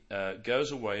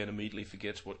 goes away and immediately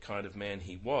forgets what kind of man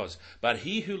he was. But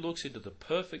he who looks into the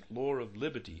perfect law of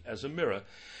liberty as a mirror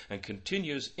and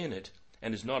continues in it,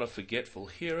 and is not a forgetful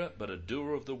hearer, but a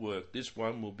doer of the work, this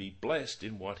one will be blessed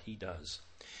in what he does."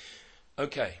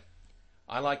 Okay,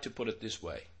 I like to put it this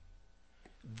way.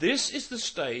 This is the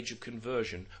stage of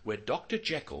conversion where Dr.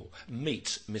 Jekyll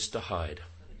meets Mr. Hyde.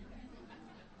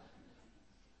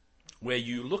 Where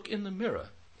you look in the mirror,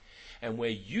 and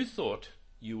where you thought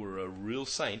you were a real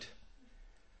saint,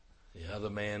 the other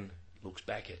man looks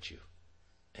back at you,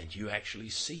 and you actually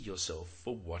see yourself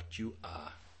for what you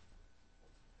are.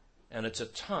 And it's a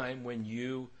time when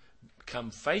you come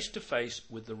face to face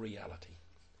with the reality,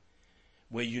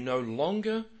 where you no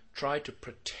longer try to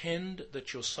pretend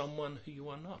that you're someone who you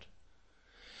are not.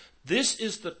 This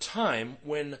is the time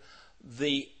when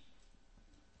the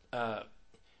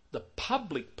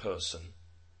public person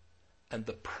and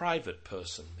the private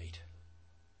person meet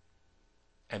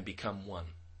and become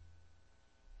one.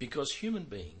 Because human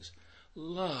beings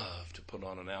love to put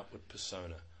on an outward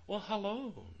persona. Well,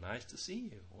 hello, nice to see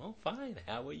you. Well, fine,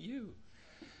 how are you?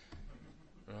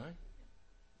 Right?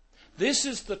 This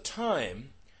is the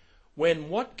time when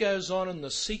what goes on in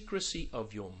the secrecy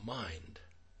of your mind,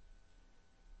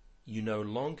 you no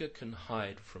longer can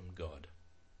hide from God.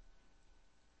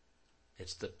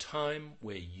 It's the time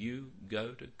where you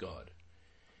go to God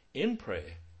in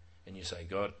prayer and you say,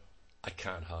 God, I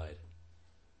can't hide.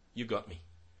 You got me.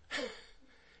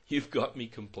 You've got me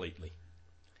completely.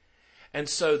 And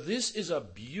so this is a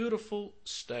beautiful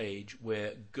stage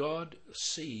where God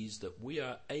sees that we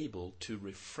are able to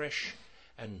refresh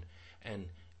and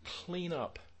clean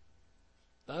up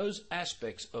those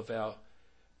aspects of our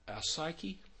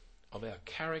psyche, of our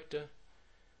character,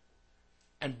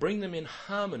 and bring them in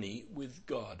harmony with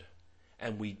God.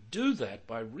 And we do that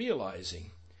by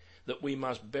realizing that we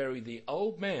must bury the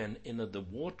old man in the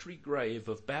watery grave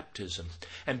of baptism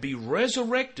and be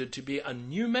resurrected to be a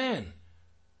new man,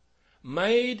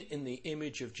 made in the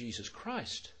image of Jesus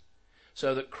Christ,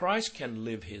 so that Christ can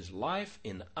live his life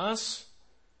in us,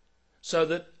 so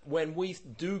that when we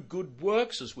do good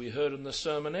works, as we heard in the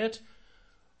sermonette,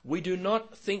 we do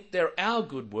not think they're our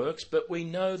good works, but we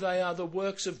know they are the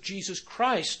works of Jesus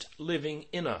Christ living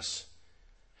in us.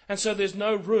 And so there's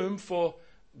no room for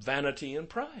vanity and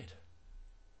pride.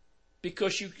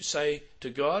 Because you say to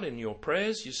God in your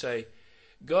prayers, you say,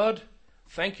 God,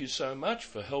 thank you so much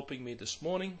for helping me this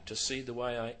morning to see the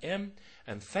way I am.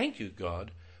 And thank you,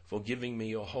 God, for giving me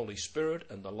your Holy Spirit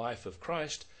and the life of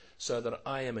Christ so that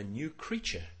I am a new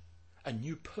creature, a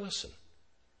new person,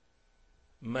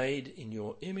 made in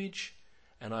your image.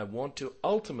 And I want to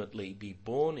ultimately be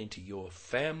born into your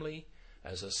family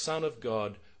as a son of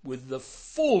God with the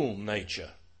full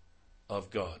nature of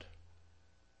God.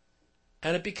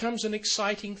 And it becomes an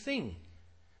exciting thing.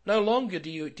 No longer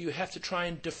do you have to try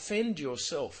and defend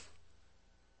yourself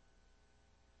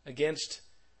against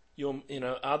your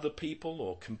other people,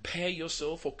 or compare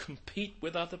yourself or compete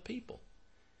with other people.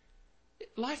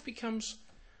 Life becomes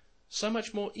so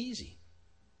much more easy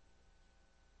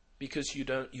because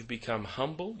you've become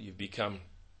humble, you've become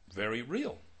very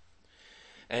real,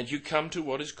 and you come to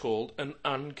what is called an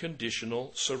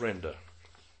unconditional surrender.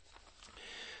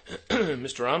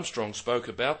 Mr. Armstrong spoke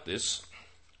about this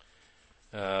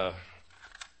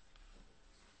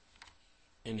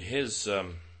in his, let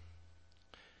me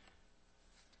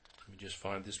just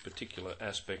find this particular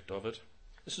aspect of it.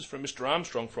 This is from Mr.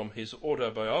 Armstrong from his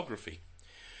autobiography.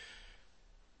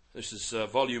 This is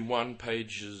volume 1,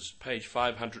 page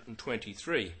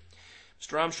 523.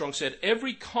 Mr. Armstrong said,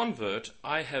 every convert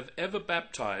I have ever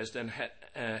baptized and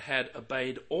had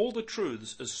obeyed all the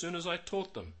truths as soon as I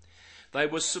taught them. They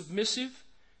were submissive,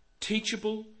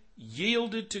 teachable,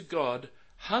 yielded to God,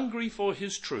 hungry for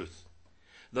his truth.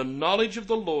 The knowledge of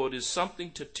the Lord is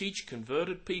something to teach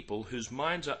converted people whose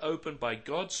minds are opened by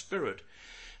God's Spirit,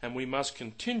 and we must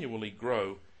continually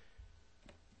grow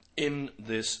in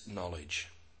this knowledge.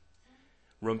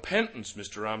 Repentance,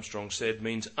 Mr. Armstrong said,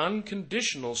 means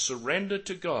unconditional surrender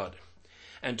to God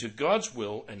and to God's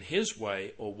will and his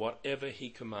way, or whatever he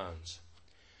commands.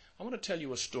 I want to tell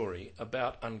you a story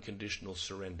about unconditional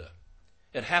surrender.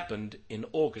 It happened in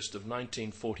August of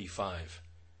 1945,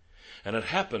 and it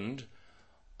happened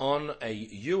on a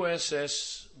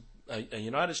USS, a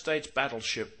United States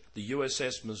battleship, the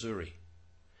USS Missouri,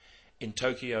 in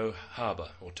Tokyo Harbor,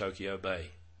 or Tokyo Bay.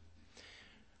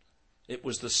 It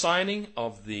was the signing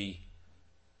of the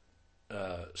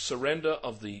surrender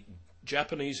of the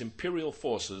Japanese Imperial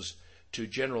Forces to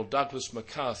General Douglas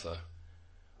MacArthur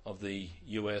of the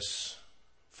US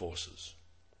forces.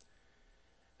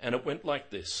 And it went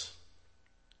like this.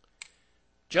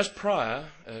 Just prior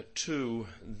to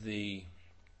the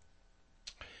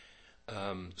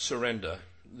surrender,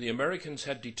 the Americans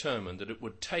had determined that it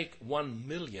would take 1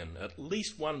 million, at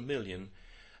least 1 million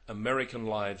American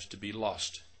lives to be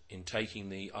lost in taking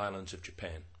the islands of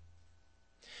Japan.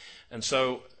 And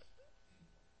so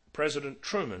President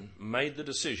Truman made the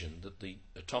decision that the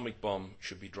atomic bomb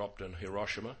should be dropped on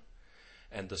Hiroshima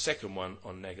and the second one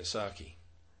on Nagasaki.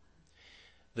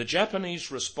 The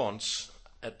Japanese response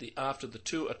after the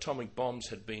 2 atomic bombs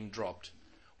had been dropped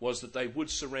was that they would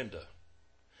surrender.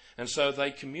 And so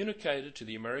they communicated to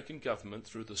the American government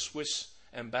through the Swiss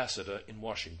ambassador in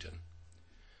Washington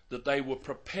that they were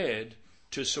prepared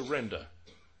to surrender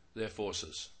their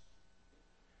forces.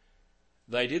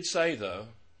 They did say, though,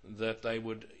 that they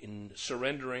would, in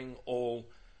surrendering all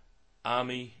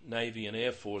Army, Navy and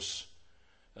Air Force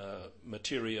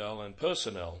material and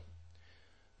personnel,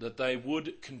 that they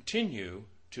would continue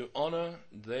to honor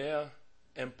their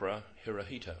Emperor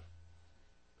Hirohito.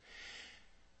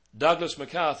 Douglas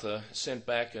MacArthur sent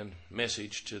back a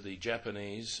message to the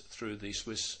Japanese through the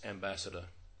Swiss ambassador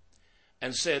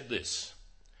and said this: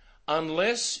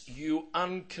 unless you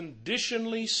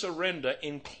unconditionally surrender,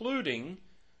 including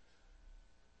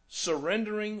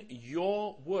surrendering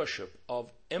your worship of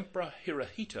Emperor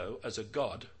Hirohito as a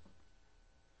god,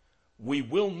 we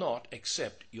will not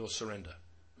accept your surrender.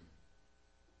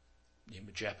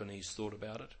 The Japanese thought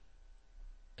about it,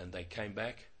 and they came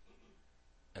back,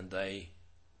 and they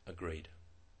agreed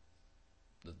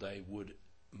that they would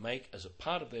make as a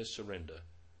part of their surrender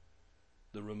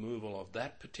the removal of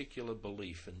that particular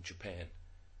belief in Japan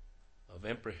of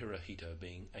Emperor Hirohito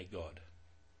being a god.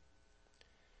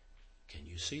 Can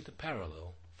you see the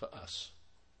parallel for us?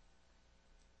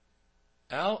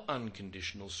 Our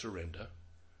unconditional surrender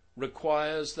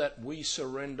requires that we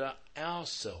surrender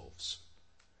ourselves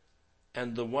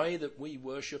and the way that we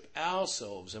worship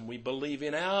ourselves, and we believe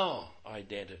in our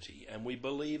identity, and we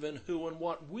believe in who and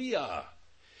what we are.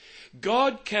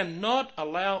 God cannot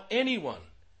allow anyone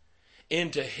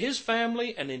into his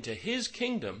family and into his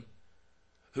kingdom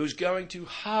who's going to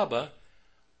harbour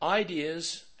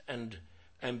ideas and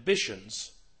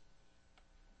ambitions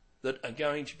that are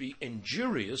going to be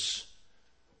injurious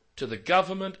to the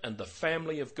government and the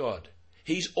family of God.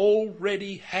 He's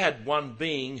already had one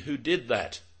being who did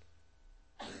that.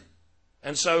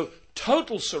 And so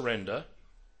total surrender,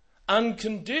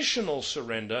 unconditional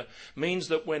surrender, means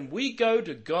that when we go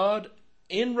to God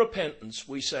in repentance,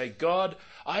 we say, God,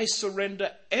 I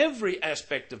surrender every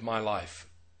aspect of my life.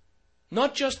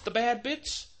 Not just the bad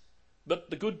bits, but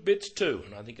the good bits too.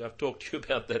 And I think I've talked to you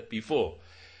about that before,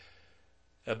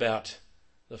 about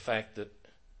the fact that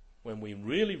when we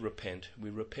really repent,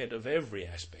 we repent of every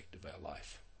aspect of our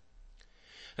life.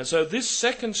 And so this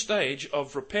second stage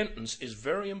of repentance is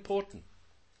very important,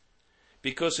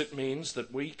 because it means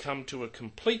that we come to a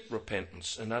complete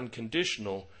repentance, an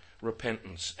unconditional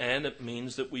repentance, and it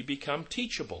means that we become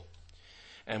teachable.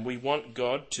 And we want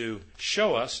God to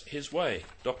show us his way.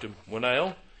 Dr.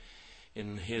 Winnail,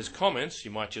 in his comments,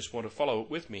 you might just want to follow it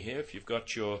with me here if you've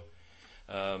got your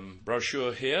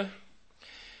brochure here.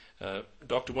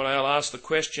 Dr. Winnail asked the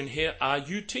question here, are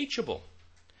you teachable?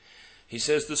 He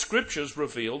says the scriptures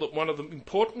reveal that one of the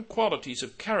important qualities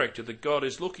of character that God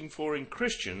is looking for in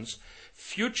Christians,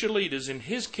 future leaders in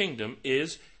his kingdom,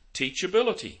 is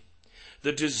teachability,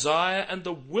 the desire and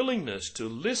the willingness to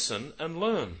listen and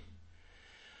learn.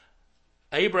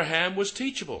 Abraham was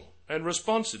teachable and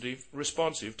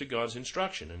responsive to God's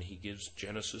instruction, and he gives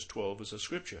Genesis 12 as a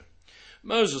scripture.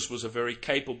 Moses was a very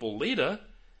capable leader,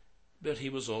 but he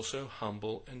was also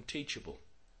humble and teachable.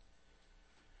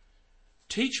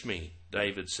 Teach me,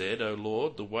 David said, O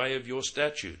Lord, the way of your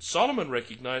statutes. Solomon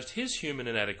recognized his human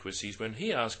inadequacies when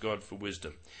he asked God for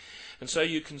wisdom. And so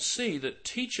you can see that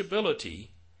teachability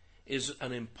is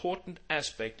an important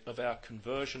aspect of our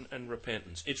conversion and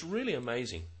repentance. It's really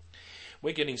amazing.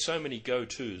 We're getting so many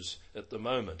go-tos at the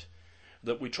moment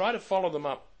that we try to follow them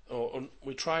up, or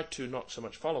we try to not so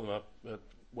much follow them up,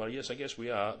 well, yes, I guess we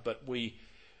are, but we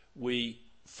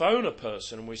phone a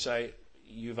person and we say,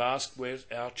 you've asked where's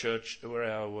our church,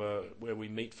 where we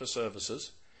meet for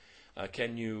services.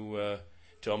 Can you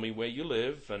tell me where you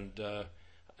live? And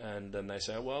then they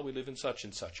say, well, we live in such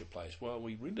and such a place. Well,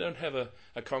 we really don't have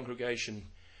a congregation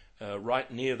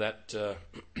right near that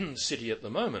city at the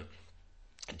moment.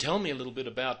 Tell me a little bit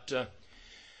about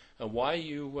why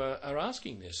you are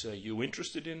asking this. Are you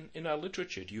interested in our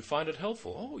literature? Do you find it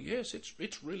helpful? Oh, yes,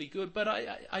 it's really good, but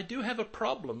I do have a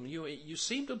problem. You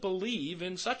seem to believe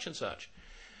in such and such.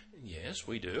 Yes,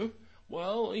 we do.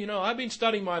 Well, I've been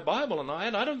studying my Bible, and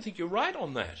I don't think you're right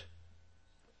on that.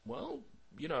 Well,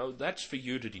 that's for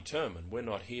you to determine. We're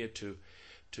not here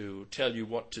to tell you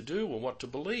what to do or what to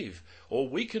believe. All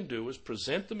we can do is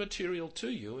present the material to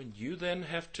you, and you then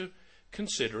have to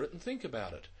consider it and think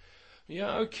about it.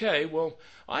 Yeah, okay, well,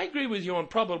 I agree with you on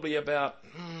probably about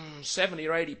 70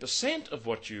 or 80% of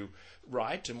what you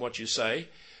write and what you say,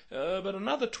 but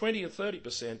another 20 or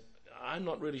 30% I'm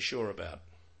not really sure about.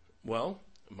 Well,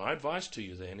 my advice to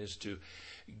you then is to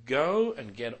go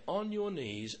and get on your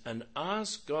knees and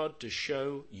ask God to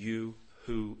show you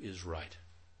who is right.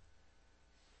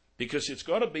 Because it's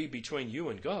got to be between you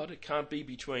and God. It can't be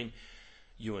between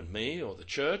you and me or the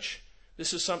church.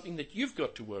 This is something that you've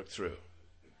got to work through.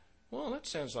 Well, that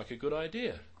sounds like a good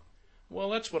idea. Well,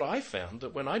 that's what I found,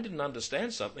 that when I didn't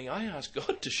understand something, I asked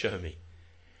God to show me.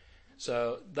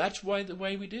 So that's the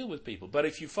way we deal with people. But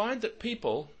if you find that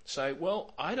people say,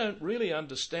 well, I don't really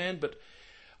understand, but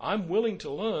I'm willing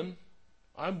to learn,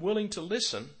 I'm willing to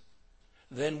listen,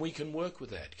 then we can work with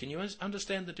that. Can you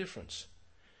understand the difference?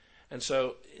 And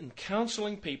so in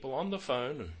counseling people on the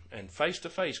phone and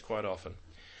face-to-face quite often,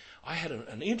 I had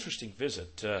an interesting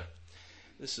visit.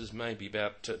 This is maybe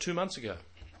about 2 months ago.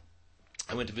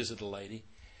 I went to visit a lady,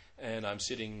 and I'm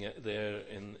sitting there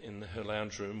in her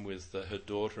lounge room with her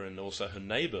daughter, and also her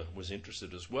neighbour was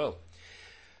interested as well.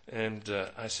 And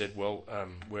I said, well,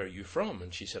 where are you from?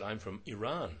 And she said, I'm from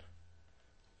Iran.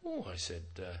 Oh, I said,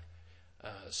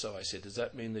 so I said, does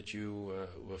that mean that you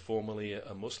were formerly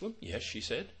a Muslim? Yes, she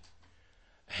said.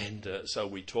 And so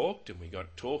we talked, and we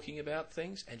got talking about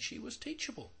things, and she was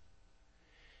teachable.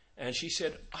 And she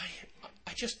said,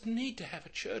 I just need to have a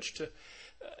church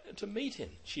to meet in.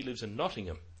 She lives in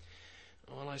Nottingham.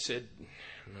 Well, I said,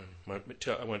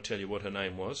 I won't tell you what her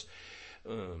name was.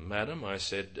 Madam, I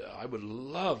said, I would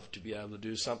love to be able to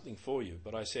do something for you.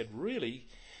 But I said, really,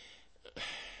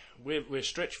 we're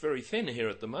stretched very thin here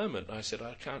at the moment. I said,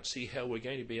 I can't see how we're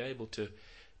going to be able to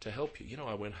help you. You know,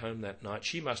 I went home that night.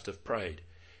 She must have prayed,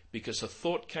 because a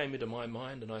thought came into my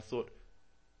mind, and I thought,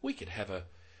 we could have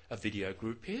a video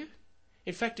group here.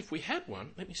 In fact, if we had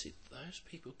one, let me see, those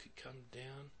people could come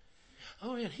down.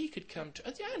 Oh, and he could come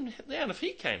down if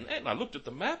he came. And I looked at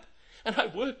the map, and I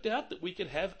worked out that we could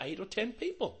have 8 or 10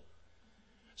 people.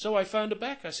 So I phoned her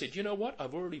back. I said, you know what?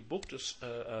 I've already booked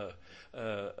a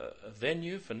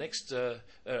venue for next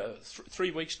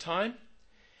 3 weeks' time.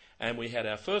 And we had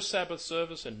our first Sabbath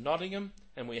service in Nottingham,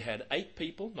 and we had 8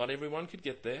 people. Not everyone could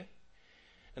get there.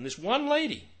 And this one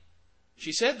lady,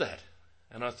 she said that.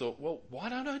 And I thought, well, why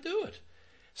don't I do it?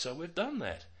 So we've done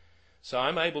that. So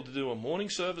I'm able to do a morning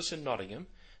service in Nottingham,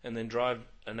 and then drive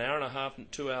an hour and a half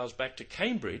and 2 hours back to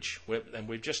Cambridge, and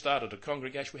we've just started a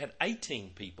congregation. We had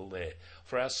 18 people there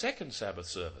for our second Sabbath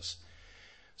service.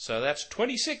 So that's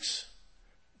 26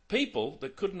 people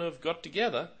that couldn't have got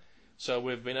together. So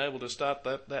we've been able to start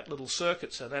that little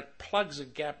circuit. So that plugs a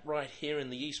gap right here in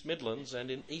the East Midlands and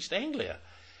in East Anglia.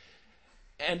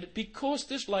 And because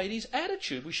this lady's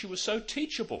attitude, she was so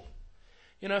teachable.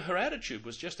 You know, her attitude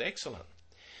was just excellent.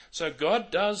 So God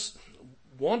does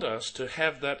want us to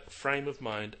have that frame of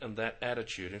mind and that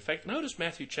attitude. In fact, notice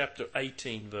Matthew chapter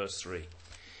 18, verse 3.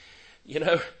 You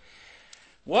know,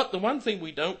 the one thing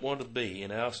we don't want to be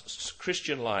in our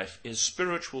Christian life is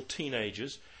spiritual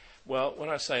teenagers. Well, when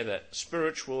I say that,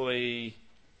 spiritually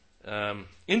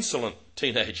insolent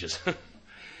teenagers.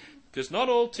 Because not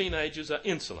all teenagers are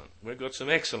insolent. We've got some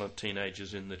excellent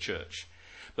teenagers in the church.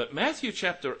 But Matthew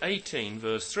chapter 18,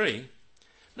 verse 3,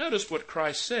 notice what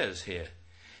Christ says here.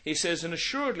 He says, and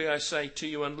assuredly I say to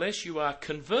you, unless you are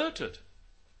converted,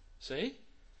 see?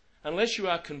 Unless you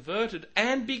are converted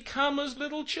and become as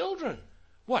little children.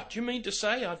 What, do you mean to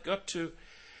say I've got to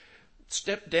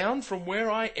step down from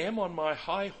where I am on my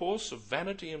high horse of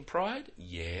vanity and pride?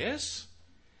 Yes.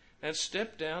 And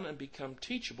step down and become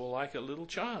teachable like a little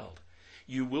child.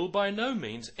 You will by no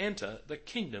means enter the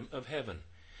kingdom of heaven.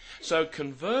 So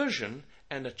conversion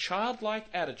and a childlike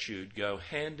attitude go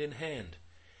hand in hand.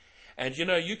 And you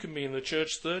know, you can be in the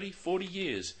church 30, 40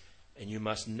 years, and you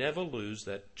must never lose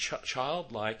that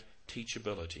childlike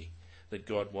teachability that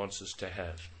God wants us to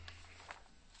have.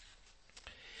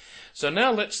 So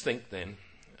now let's think then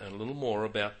a little more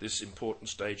about this important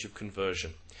stage of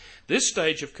conversion. This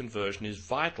stage of conversion is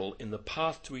vital in the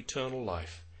path to eternal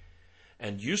life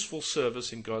and useful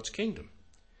service in God's kingdom.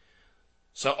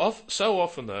 So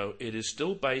often, though, it is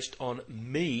still based on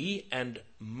me and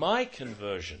my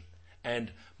conversion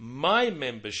and my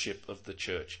membership of the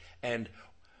church and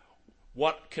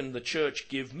what can the church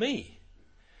give me.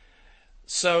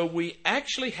 So we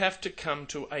actually have to come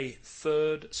to a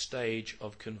third stage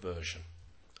of conversion.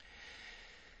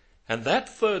 And that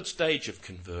third stage of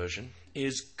conversion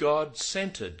is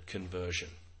God-centered conversion.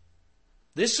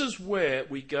 This is where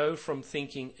we go from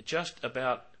thinking just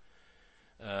about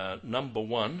number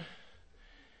one,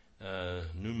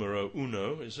 numero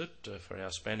uno, is it, for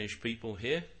our Spanish people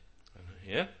here?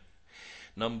 Yeah.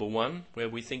 Number one, where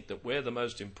we think that we're the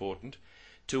most important,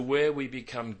 to where we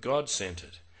become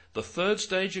God-centered. The third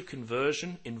stage of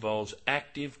conversion involves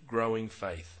active, growing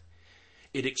faith.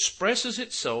 It expresses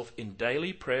itself in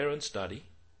daily prayer and study.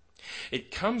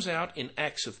 It comes out in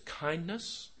acts of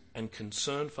kindness and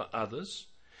concern for others,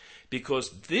 because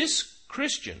this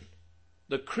Christian,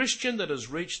 the Christian that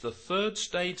has reached the third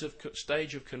stage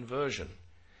of conversion,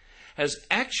 has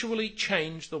actually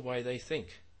changed the way they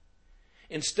think.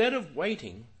 Instead of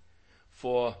waiting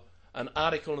for an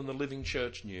article in the Living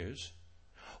Church News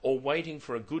or waiting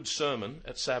for a good sermon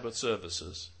at Sabbath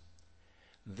services,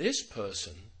 this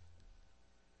person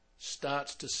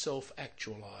starts to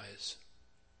self-actualize,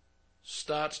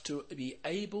 starts to be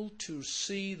able to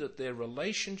see that their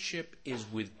relationship is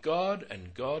with God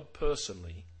and God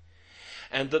personally,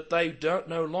 and that they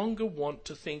no longer want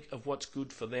to think of what's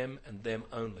good for them and them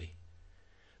only.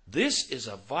 This is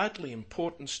a vitally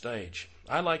important stage.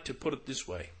 I like to put it this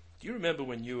way. Do you remember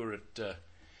when you were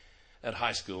at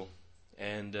high school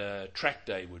and track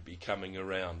day would be coming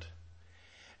around?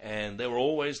 And there were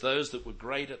always those that were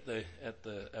great at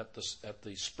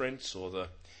the sprints or the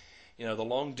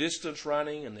long distance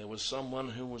running, and there was someone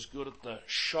who was good at the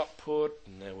shot put,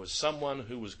 and there was someone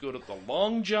who was good at the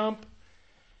long jump,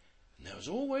 and there was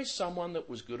always someone that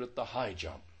was good at the high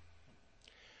jump.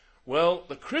 Well,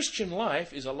 the Christian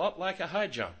life is a lot like a high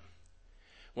jump.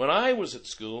 When I was at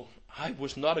school, I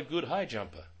was not a good high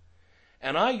jumper,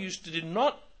 and I did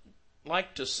not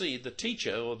like to see the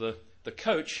teacher or the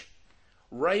coach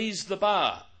raise the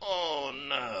bar. Oh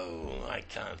no, I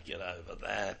can't get over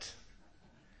that.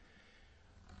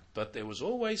 But there was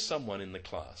always someone in the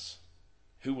class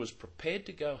who was prepared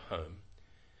to go home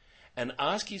and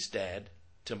ask his dad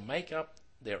to make up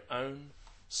their own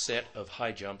set of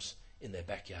high jumps in their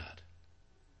backyard.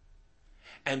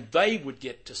 And they would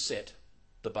get to set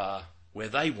the bar where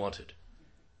they wanted.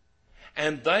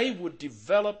 And they would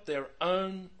develop their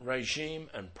own regime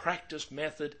and practice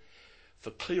method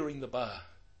for clearing the bar.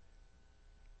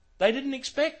 They didn't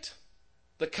expect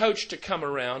the coach to come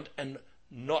around and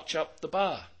notch up the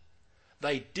bar.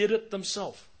 They did it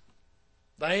themselves.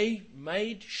 They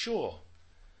made sure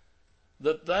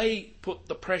that they put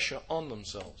the pressure on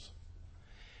themselves.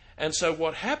 And so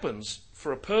what happens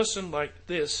for a person like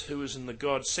this who is in the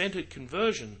God-centered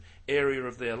conversion area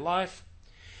of their life,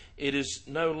 it is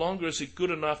no longer is it good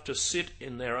enough to sit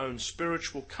in their own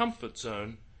spiritual comfort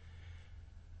zone.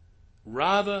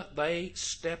 Rather, they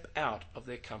step out of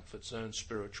their comfort zone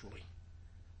spiritually.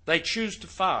 They choose to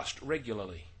fast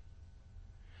regularly.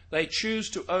 They choose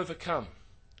to overcome.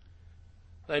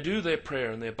 They do their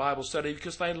prayer and their Bible study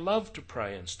because they love to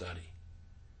pray and study.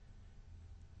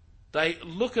 They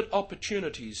look at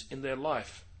opportunities in their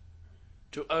life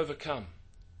to overcome.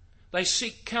 They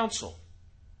seek counsel.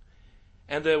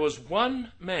 And there was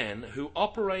one man who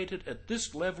operated at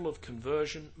this level of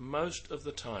conversion most of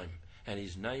the time, and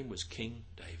his name was King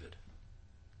David.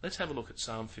 Let's have a look at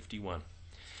Psalm 51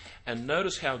 and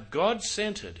notice how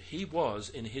God-centered he was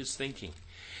in his thinking.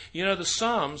 You know, the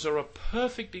Psalms are a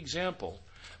perfect example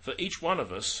for each one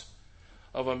of us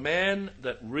of a man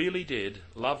that really did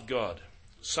love God.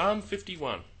 Psalm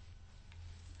 51.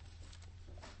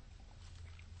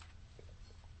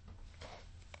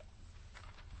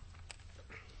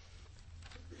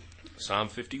 Psalm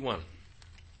 51.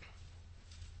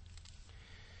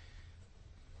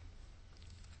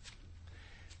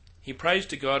 He prays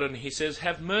to God and he says,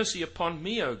 "Have mercy upon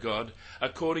me, O God,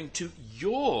 according to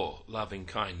your loving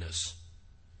kindness."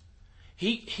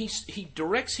 He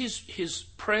directs his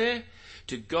prayer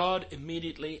to God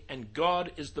immediately, and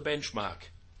God is the benchmark.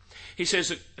 He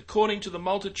says, "According to the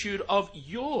multitude of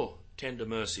your tender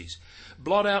mercies,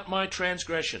 blot out my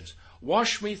transgressions.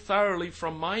 Wash me thoroughly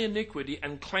from my iniquity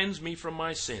and cleanse me from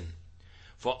my sin.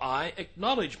 For I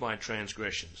acknowledge my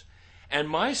transgressions, and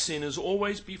my sin is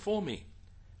always before me."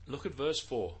 Look at verse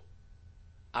 4.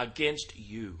 "Against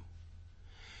you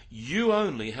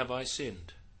only have I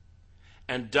sinned,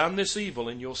 and done this evil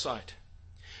in your sight,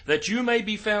 that you may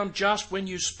be found just when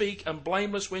you speak and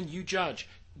blameless when you judge."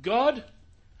 God,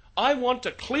 I want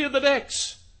to clear the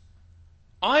decks.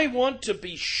 I want to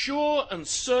be sure and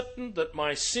certain that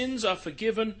my sins are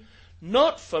forgiven,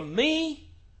 not for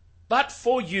me, but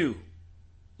for you.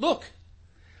 Look,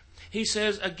 he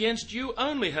says, "Against you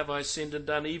only have I sinned and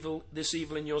done this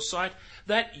evil in your sight,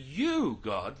 that you,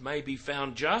 God, may be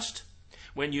found just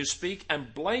when you speak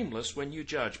and blameless when you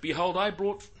judge. Behold,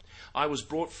 I was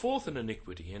brought forth in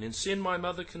iniquity, and in sin my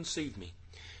mother conceived me."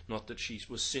 Not that she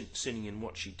was sinning in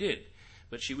what she did,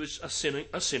 but she was a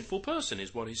sinful person,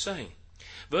 is what he's saying.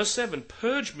 Verse 7,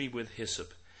 "Purge me with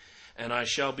hyssop, and I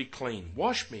shall be clean.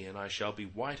 Wash me, and I shall be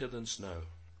whiter than snow."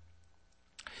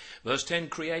 Verse 10,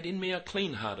 "Create in me a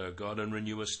clean heart, O God, and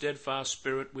renew a steadfast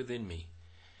spirit within me.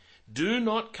 Do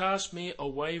not cast me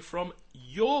away from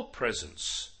your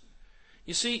presence."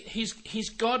 You see, he's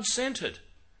God-centered.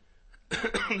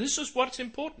 This is what's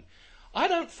important. I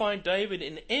don't find David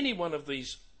in any one of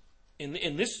these,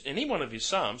 any one of his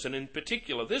Psalms, and in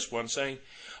particular this one, saying,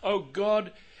 "Oh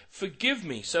God, forgive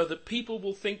me so that people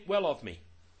will think well of me."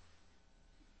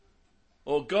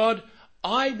 Or, "God,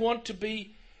 I want to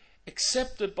be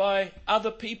accepted by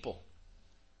other people."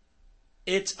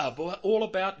 It's all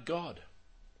about God.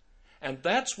 And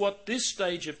that's what this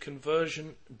stage of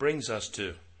conversion brings us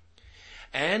to.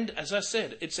 And, as I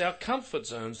said, it's our comfort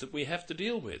zones that we have to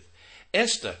deal with.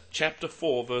 Esther, chapter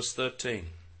 4, verse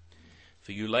 13.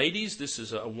 For you ladies, this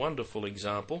is a wonderful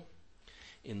example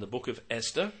in the book of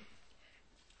Esther.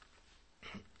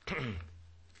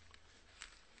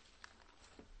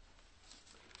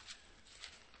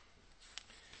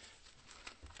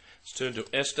 Let's turn to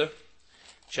Esther,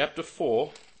 chapter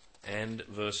 4, and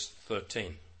verse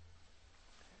 13.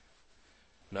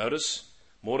 Notice,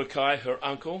 Mordecai, her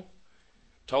uncle,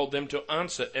 told them to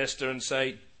answer Esther and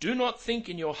say, "Do not think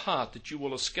in your heart that you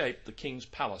will escape the king's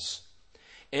palace,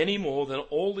 any more than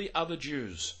all the other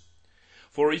Jews.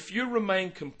 For if you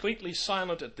remain completely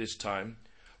silent at this time,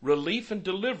 relief and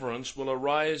deliverance will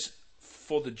arise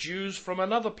for the Jews from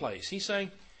another place." He's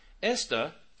saying,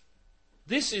 Esther,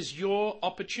 this is your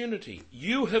opportunity.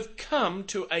 You have come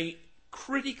to a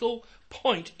critical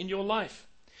point in your life.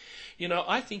 You know,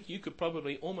 I think you could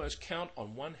probably almost count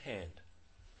on one hand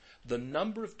the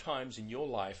number of times in your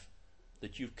life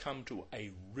that you've come to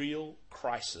a real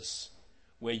crisis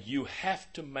where you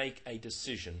have to make a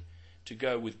decision to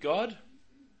go with God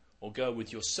or go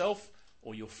with yourself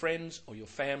or your friends or your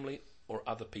family or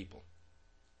other people.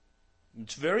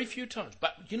 It's very few times.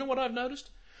 But you know what I've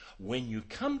noticed? When you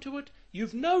come to it, you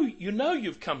know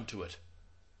you've come to it.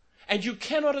 And you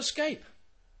cannot escape.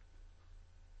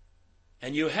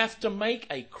 And you have to make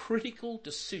a critical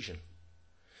decision.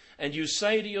 And you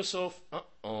say to yourself,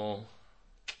 I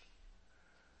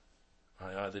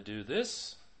either do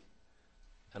this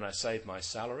and I save my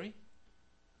salary,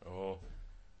 or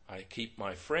I keep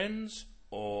my friends,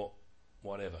 or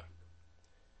whatever.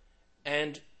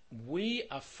 And we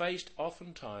are faced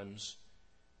oftentimes,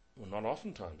 well, not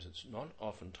oftentimes, it's not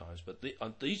oftentimes, but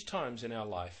at these times in our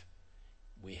life,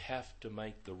 we have to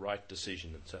make the right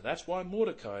decision. And so that's why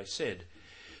Mordecai said,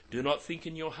 do not think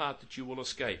in your heart that you will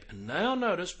escape. And now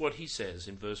notice what he says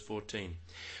in verse 14.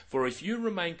 For if you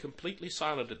remain completely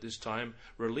silent at this time,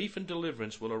 relief and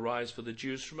deliverance will arise for the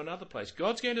Jews from another place.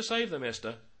 God's going to save them,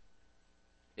 Esther.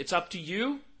 It's up to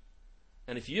you.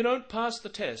 And if you don't pass the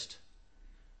test,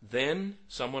 then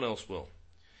someone else will.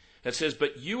 It says,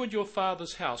 but you and your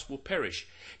father's house will perish.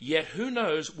 Yet who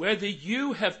knows whether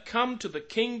you have come to the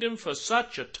kingdom for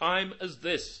such a time as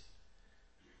this?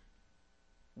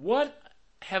 What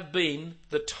have been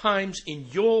the times in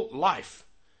your life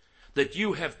that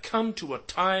you have come to a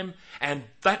time, and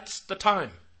that's the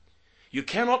time? You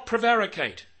cannot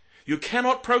prevaricate. You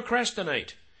cannot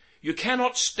procrastinate. You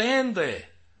cannot stand there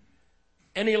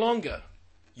any longer.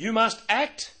 You must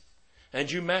act,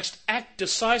 and you must act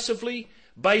decisively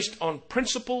based on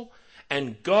principle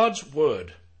and God's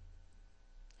word.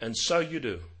 And so you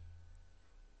do.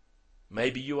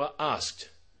 Maybe you are asked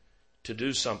to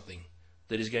do something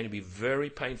that is going to be very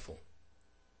painful,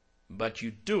 but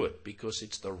you do it because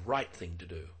it's the right thing to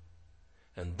do.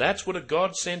 And that's what a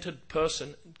God-centered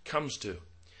person comes to.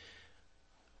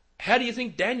 How do you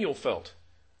think Daniel felt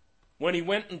when he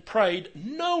went and prayed,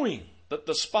 knowing that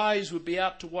the spies would be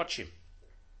out to watch him?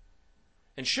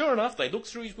 And sure enough, they looked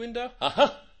through his window.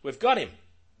 Aha, we've got him.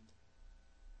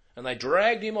 And they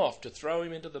dragged him off to throw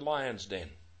him into the lion's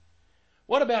den.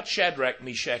 What about Shadrach,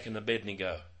 Meshach, and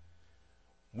Abednego?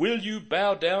 Will you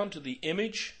bow down to the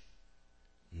image?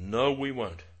 No, we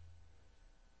won't.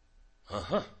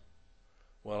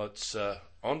 Well, it's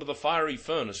onto the fiery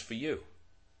furnace for you.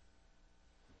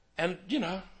 And,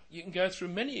 you can go through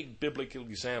many biblical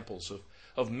examples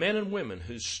of men and women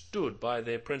who stood by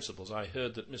their principles. I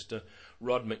heard that Mr.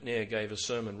 Rod McNair gave a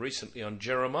sermon recently on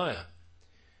Jeremiah,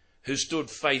 who stood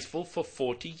faithful for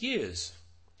 40 years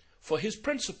for his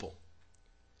principle,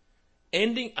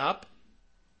 ending up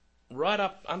right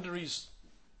up under his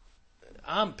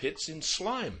armpits in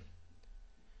slime,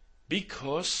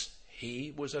 because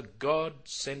he was a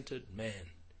God-centered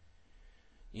man.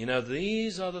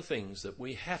 These are the things that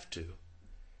we have to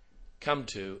come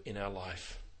to in our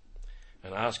life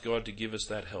and ask God to give us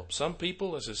that help. Some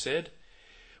people, as I said,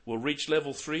 will reach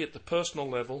level 3 at the personal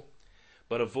level,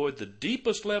 but avoid the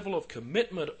deepest level of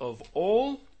commitment of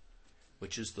all,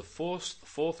 which is the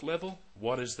fourth level.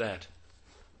 What is that?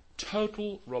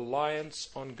 Total reliance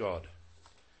on God.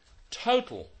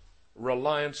 Total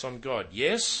reliance on God.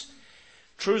 Yes,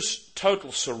 true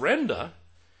total surrender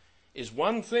is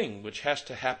one thing which has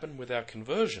to happen with our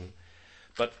conversion,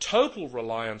 but total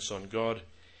reliance on God,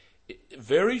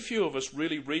 very few of us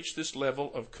really reach this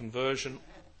level of conversion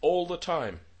all the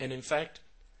time. And in fact,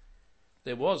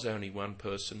 there was only one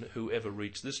person who ever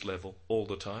reached this level all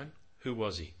the time. Who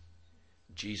was he?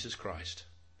 Jesus Christ,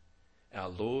 our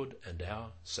Lord and our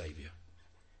Saviour.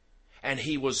 And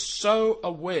he was so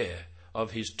aware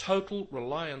of his total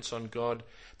reliance on God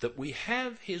that we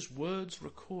have his words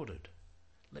recorded.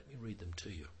 Let me read them to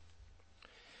you.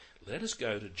 Let us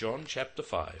go to John chapter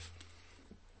 5.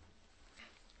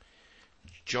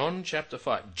 John chapter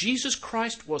 5. Jesus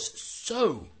Christ was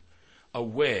so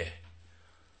aware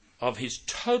of his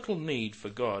total need for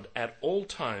God at all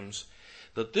times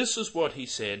that this is what he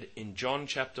said in John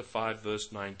chapter 5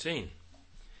 verse 19.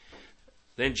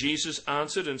 Then Jesus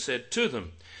answered and said to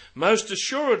them, most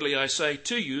assuredly I say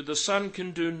to you, the Son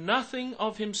can do nothing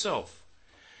of himself,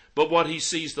 but what he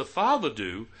sees the Father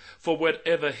do, for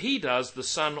whatever he does, the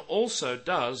Son also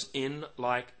does in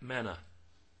like manner.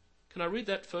 Can I read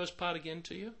that first part again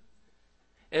to you?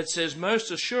 It says, most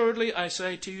assuredly I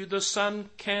say to you, the Son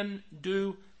can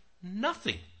do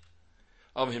nothing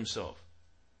of himself.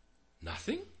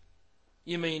 Nothing?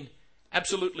 You mean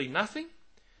absolutely nothing?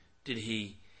 Did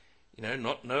he,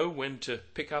 not know when to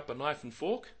pick up a knife and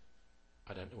fork?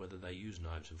 I don't know whether they use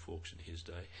knives and forks in his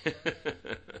day.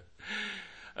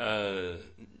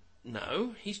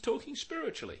 No, he's talking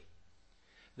spiritually.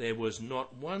 there was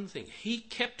not one thing. He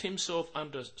kept himself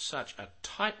under such a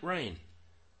tight rein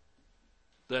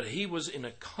that he was in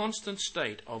a constant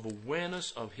state of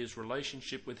awareness of his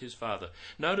relationship with his Father.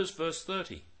 Notice verse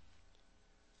 30.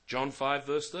 John 5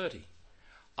 verse 30.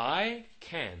 I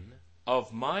can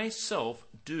of myself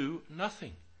do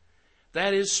nothing.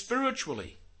 That is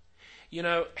spiritually. You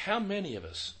know, how many of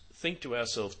us think to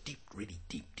ourselves really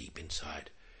deep inside,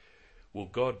 well,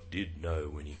 God did know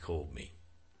when he called me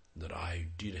that I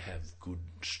did have good,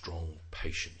 strong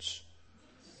patience.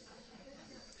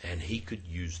 And he could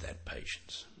use that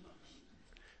patience.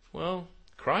 Well,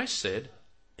 Christ said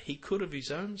he could of his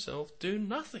own self do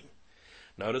nothing.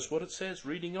 Notice what it says,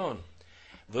 reading on.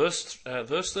 Verse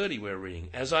 30 we're reading.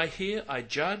 As I hear, I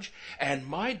judge, and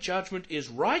my judgment is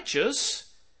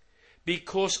righteous,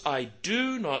 because I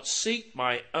do not seek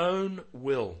my own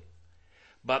will,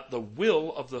 but the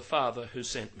will of the Father who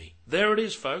sent me. There it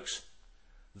is, folks.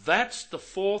 That's the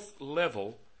fourth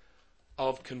level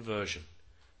of conversion.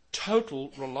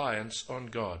 Total reliance on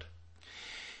God.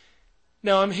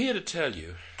 Now, I'm here to tell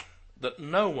you that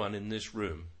no one in this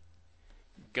room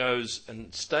goes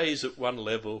and stays at one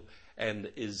level and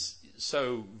is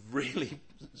so really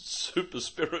super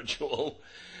spiritual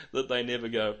that they never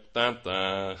go, dun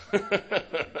dun.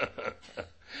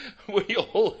 We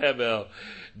all have our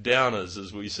downers,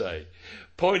 as we say.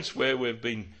 Points where we've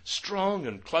been strong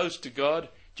and close to God.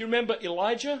 Do you remember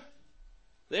Elijah?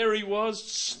 There he was,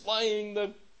 slaying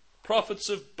the prophets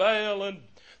of Baal and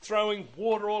throwing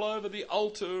water all over the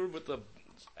altar with the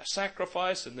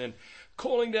sacrifice, and then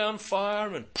calling down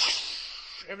fire, and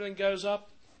everything goes up.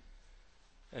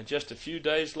 And just a few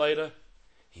days later,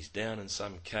 he's down in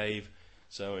some cave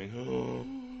saying, oh,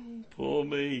 poor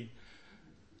me.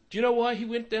 Do you know why he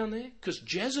went down there? Because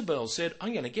Jezebel said,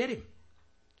 I'm going to get him.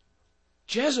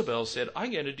 Jezebel said,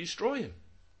 I'm going to destroy him.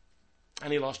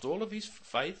 And he lost all of his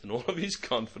faith and all of his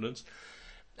confidence.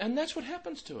 And that's what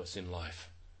happens to us in life.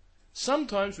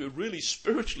 Sometimes we're really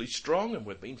spiritually strong and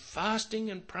we've been fasting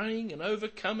and praying and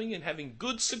overcoming and having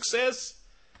good success.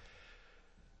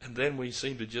 And then we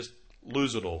seem to just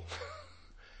lose it all.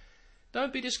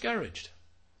 Don't be discouraged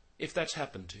if that's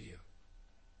happened to you.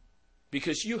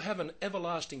 Because you have an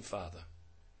everlasting Father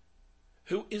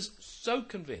who is so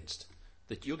convinced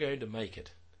that you're going to make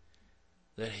it,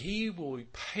 that he will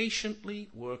patiently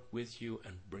work with you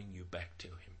and bring you back to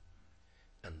him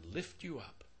and lift you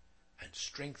up and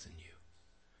strengthen you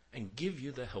and give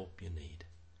you the help you need.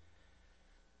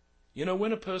 You know,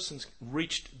 when a person's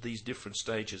reached these different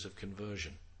stages of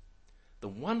conversion, the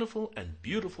wonderful and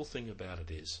beautiful thing about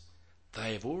it is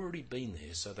they have already been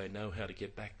there, so they know how to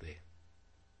get back there.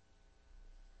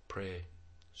 Prayer,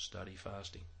 study,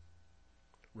 fasting,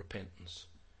 repentance,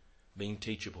 being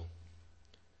teachable,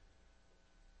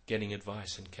 getting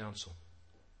advice and counsel,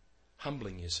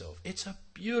 humbling yourself. It's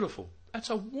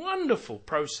a wonderful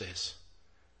process.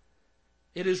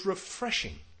 It is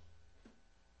refreshing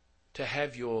to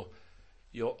have your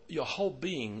whole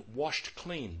being washed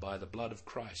clean by the blood of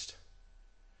Christ.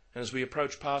 And as we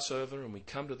approach Passover and we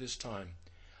come to this time,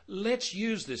 let's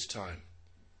use this time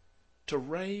to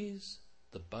raise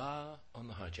the bar on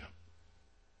the high jump.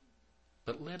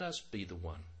 But let us be the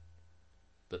one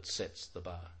that sets the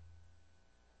bar.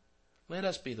 Let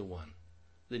us be the one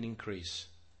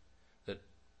that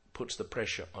puts the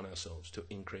pressure on ourselves to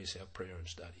increase our prayer and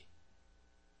study.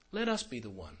 Let us be the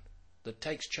one that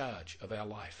takes charge of our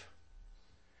life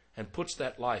and puts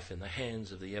that life in the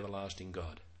hands of the everlasting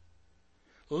God.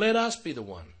 Let us be the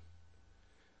one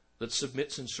that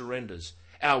submits and surrenders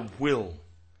our will,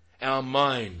 our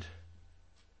mind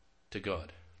to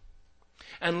God.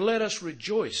 And let us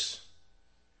rejoice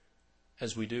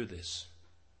as we do this.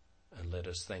 And let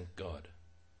us thank God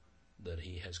that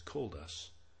he has called us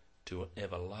to an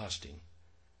everlasting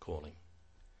calling.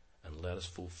 And let us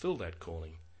fulfill that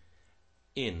calling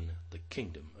in the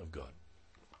kingdom of God.